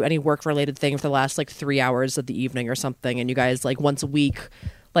can't do any work related thing for the last like 3 hours of the evening or something. And you guys like once a week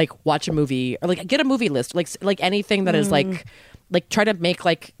like watch a movie or like get a movie list, like anything that is like try to make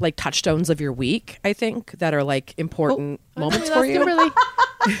like touchstones of your week. I think that are like important moments for you. Kimberly.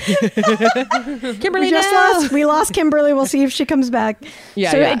 Kimberly we lost Kimberly. We'll see if she comes back.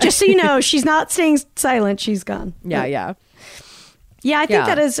 Just so you know, she's not staying silent. She's gone. Yeah. I think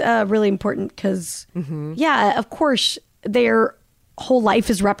that is really important because of course their whole life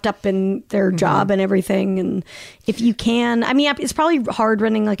is wrapped up in their job and everything. And if you can, I mean, it's probably hard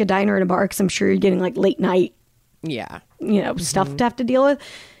running like a diner and a bar because I'm sure you're getting like late night stuff to have to deal with.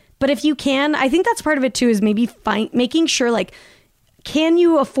 But if you can, I think that's part of it too, is maybe making sure like, can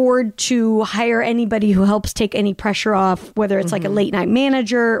you afford to hire anybody who helps take any pressure off, whether it's like a late night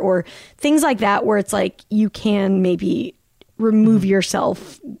manager or things like that, where it's like you can maybe remove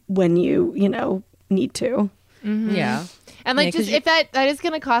yourself when you know, need to. Yeah. And like just if that is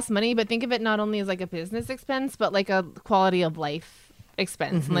going to cost money, but think of it not only as like a business expense, but like a quality of life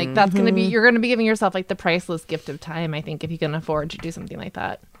expense. And like that's going to be, you're going to be giving yourself like the priceless gift of time, I think, if you can afford to do something like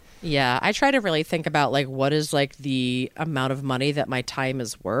that. Yeah, I try to really think about like what is like the amount of money that my time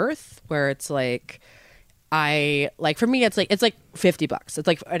is worth, where it's like for me it's like $50. It's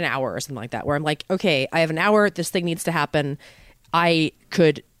like an hour or something like that, where I'm like, okay, I have an hour, this thing needs to happen. I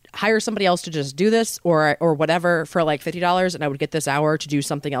could hire somebody else to just do this or whatever for like $50, and I would get this hour to do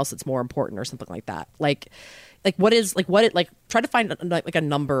something else that's more important or something like that. Like try to find like a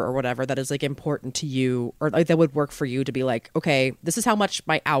number or whatever that is like important to you, or like that would work for you to be like, okay, this is how much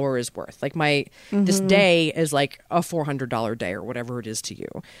my hour is worth. Like this day is like a $400 day or whatever it is to you.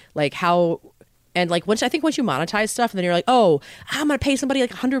 Like how, and like once you monetize stuff, and then you're like, oh, I'm gonna pay somebody like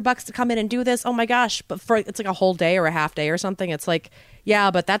 $100 to come in and do this. Oh my gosh, but for it's like a whole day or a half day or something. It's like,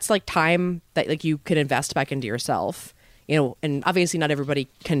 yeah, but that's like time that like you could invest back into yourself. You know, and obviously not everybody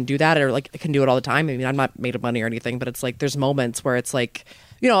can do that or like can do it all the time. I mean, I'm not made of money or anything, but it's like there's moments where it's like,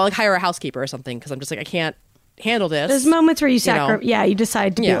 you know, like hire a housekeeper or something because I'm just like, I can't handle this. There's moments where you you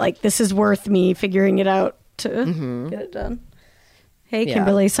decide to be like, this is worth me figuring it out to get it done. Hey,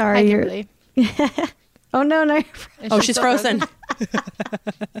 Kimberly, sorry. Hi, Kimberly. Oh, no. Oh, she's frozen.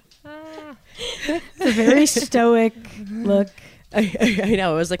 It's a very stoic look. I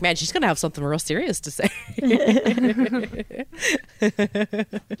know. It was like, man, she's going to have something real serious to say. Do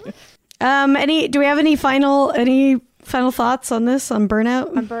we have any final thoughts on this, on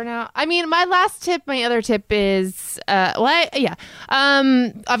burnout? On burnout. I mean, my other tip is,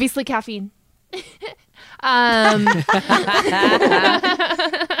 obviously caffeine.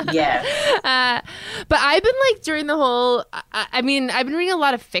 Yes. But I've been like during the whole I've been reading a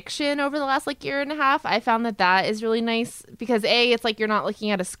lot of fiction over the last like year and a half. I found that is really nice because A, it's like you're not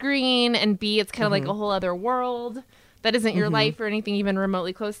looking at a screen, and B, it's kind of like a whole other world that isn't your life or anything even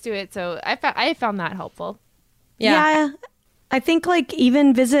remotely close to it. So I found that helpful. Yeah. I think like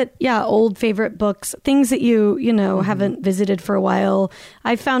even visit old favorite books, things that you haven't visited for a while.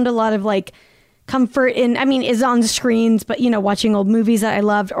 I found a lot of like comfort in, is on the screens, but watching old movies that I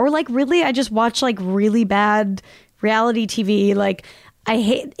loved, or like really I just watch like really bad reality TV. Like I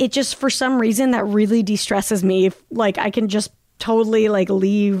hate it, just for some reason that really de-stresses me. Like I can just totally like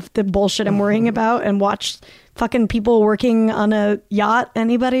leave the bullshit I'm worrying about and watch fucking people working on a yacht.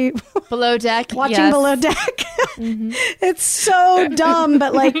 Anybody below deck watching Below Deck. It's so dumb,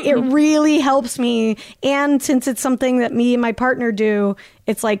 but like it really helps me. And since it's something that me and my partner do,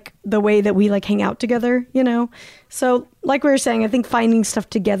 it's like the way that we like hang out together, so like we were saying, I think finding stuff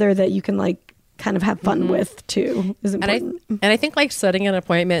together that you can like kind of have fun with too is important. And I think like setting an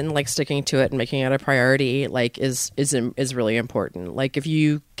appointment and like sticking to it and making it a priority like is really important. Like if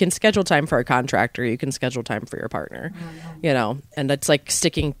you can schedule time for a contractor, you can schedule time for your partner, and it's like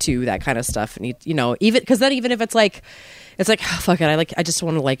sticking to that kind of stuff. And even because then even if it's like oh, fuck it, I just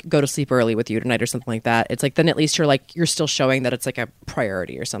want to like go to sleep early with you tonight or something like that. It's like then at least you're still showing that it's like a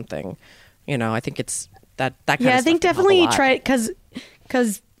priority or something. I think it's that kind of stuff. I think definitely try it because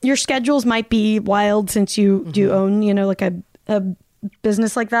your schedules might be wild since you do own, like a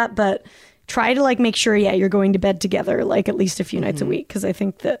business like that, but try to like make sure, you're going to bed together, like at least a few nights a week. Cause I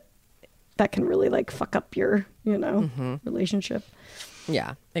think that can really like fuck up your, relationship.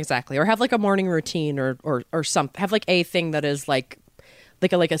 Yeah, exactly. Or have like a morning routine or have like a thing that is like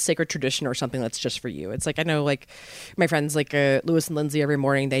a sacred tradition or something that's just for you. It's like, I know like my friends like Lewis and Lindsay, every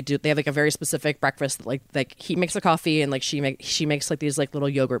morning they have like a very specific breakfast that, like he makes a coffee and like she makes like these like little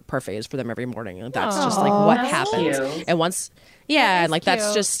yogurt parfaits for them every morning, and that's just like what happens. Cute. And once and like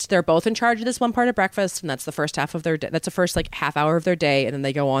that's just, they're both in charge of this one part of breakfast, and that's the first half of their day. That's the first like half hour of their day, and then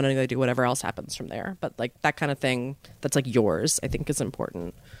they go on and they do whatever else happens from there. But like that kind of thing that's like yours, I think is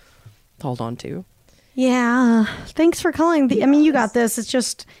important to hold on to. Yeah. Thanks for calling. You got this. It's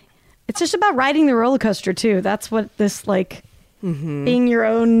just about riding the roller coaster too. That's what this like being your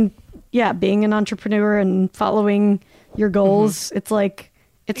own, being an entrepreneur and following your goals. It's like,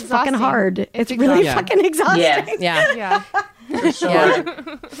 it's exhausting. Fucking hard. It's really fucking exhausting. Yeah. For sure.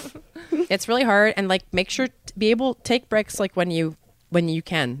 Yeah. It's really hard, and like make sure to be able to take breaks like when you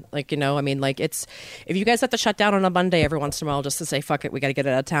can, like, it's, if you guys have to shut down on a Monday every once in a while just to say, fuck it, we got to get it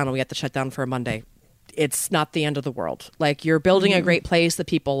out of town and we have to shut down for a Monday. It's not the end of the world. Like you're building a great place that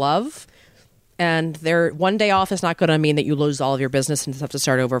people love, and one day off is not going to mean that you lose all of your business and have to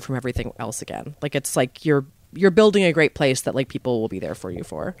start over from everything else again. Like it's like you're building a great place that like people will be there for you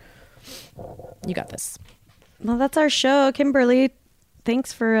for. You got this. Well, that's our show. Kimberly,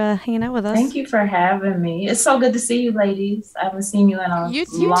 thanks for hanging out with us. Thank you for having me. It's so good to see you, ladies. I haven't seen you in a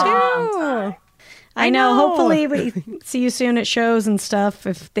long time. I know. Hopefully we see you soon at shows and stuff.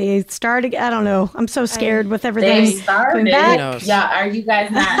 If they start again, I don't know. I'm so scared with everything. They started. Yeah. Are you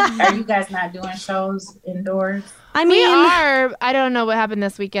guys not doing shows indoors? I mean, I don't know what happened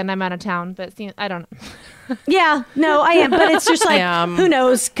this weekend. I'm out of town, but I don't know. Yeah, no, I am. But it's just like, who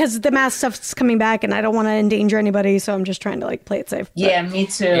knows? Because the mask stuff's coming back and I don't want to endanger anybody. So I'm just trying to like play it safe. Yeah, me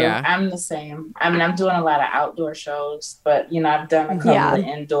too. Yeah. I'm the same. I mean, I'm doing a lot of outdoor shows, but, you know, I've done a couple of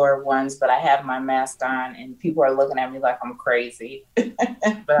indoor ones, but I have my mask on and people are looking at me like I'm crazy. But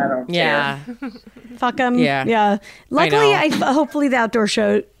I don't care. Fuck them. Yeah. Luckily, hopefully the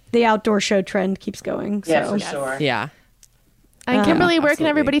outdoor show trend keeps going. Yeah, so. for sure. Yeah. And Kimberly, where can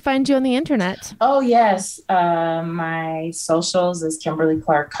everybody find you on the internet? Oh, yes. My socials is Kimberly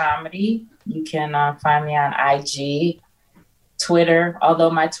Clark Comedy. You can find me on IG, Twitter, although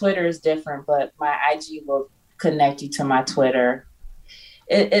my Twitter is different, but my IG will connect you to my Twitter.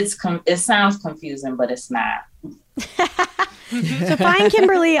 It sounds confusing, but it's not. So find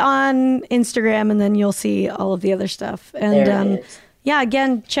Kimberly on Instagram and then you'll see all of the other stuff. And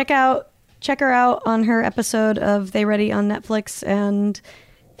again, check her out on her episode of They Ready on Netflix. And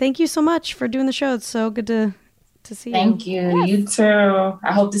thank you so much for doing the show. It's so good to see you. Thank you. Yes. You too.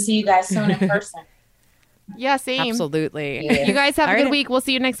 I hope to see you guys soon in person. Yeah, same. Absolutely. Yeah. You guys have a good week. We'll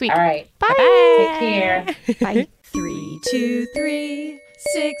see you next week. All right. Bye. Take care. Bye. 3, 2, 3,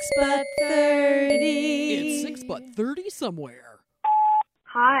 6 but 30. It's 6 but 30 somewhere.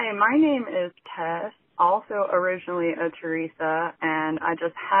 Hi, my name is Tess, also originally a Teresa, and I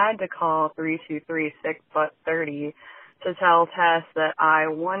just had to call 323 6 but 30 to tell Tess that I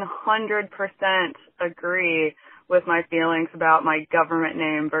 100% agree with my feelings about my government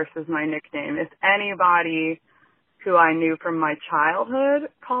name versus my nickname. If anybody who I knew from my childhood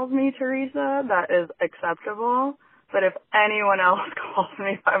calls me Teresa, that is acceptable. But if anyone else calls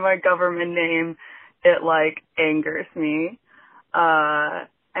me by my government name, it like angers me.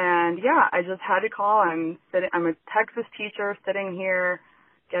 And yeah, I just had to call. I'm a Texas teacher sitting here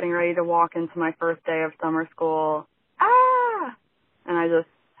getting ready to walk into my first day of summer school. And I just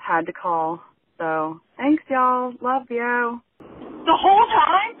had to call. So thanks, y'all. Love you. The whole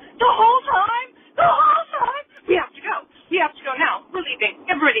time? We have to go. We have to go now. We're leaving.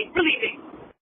 Everybody, we're leaving.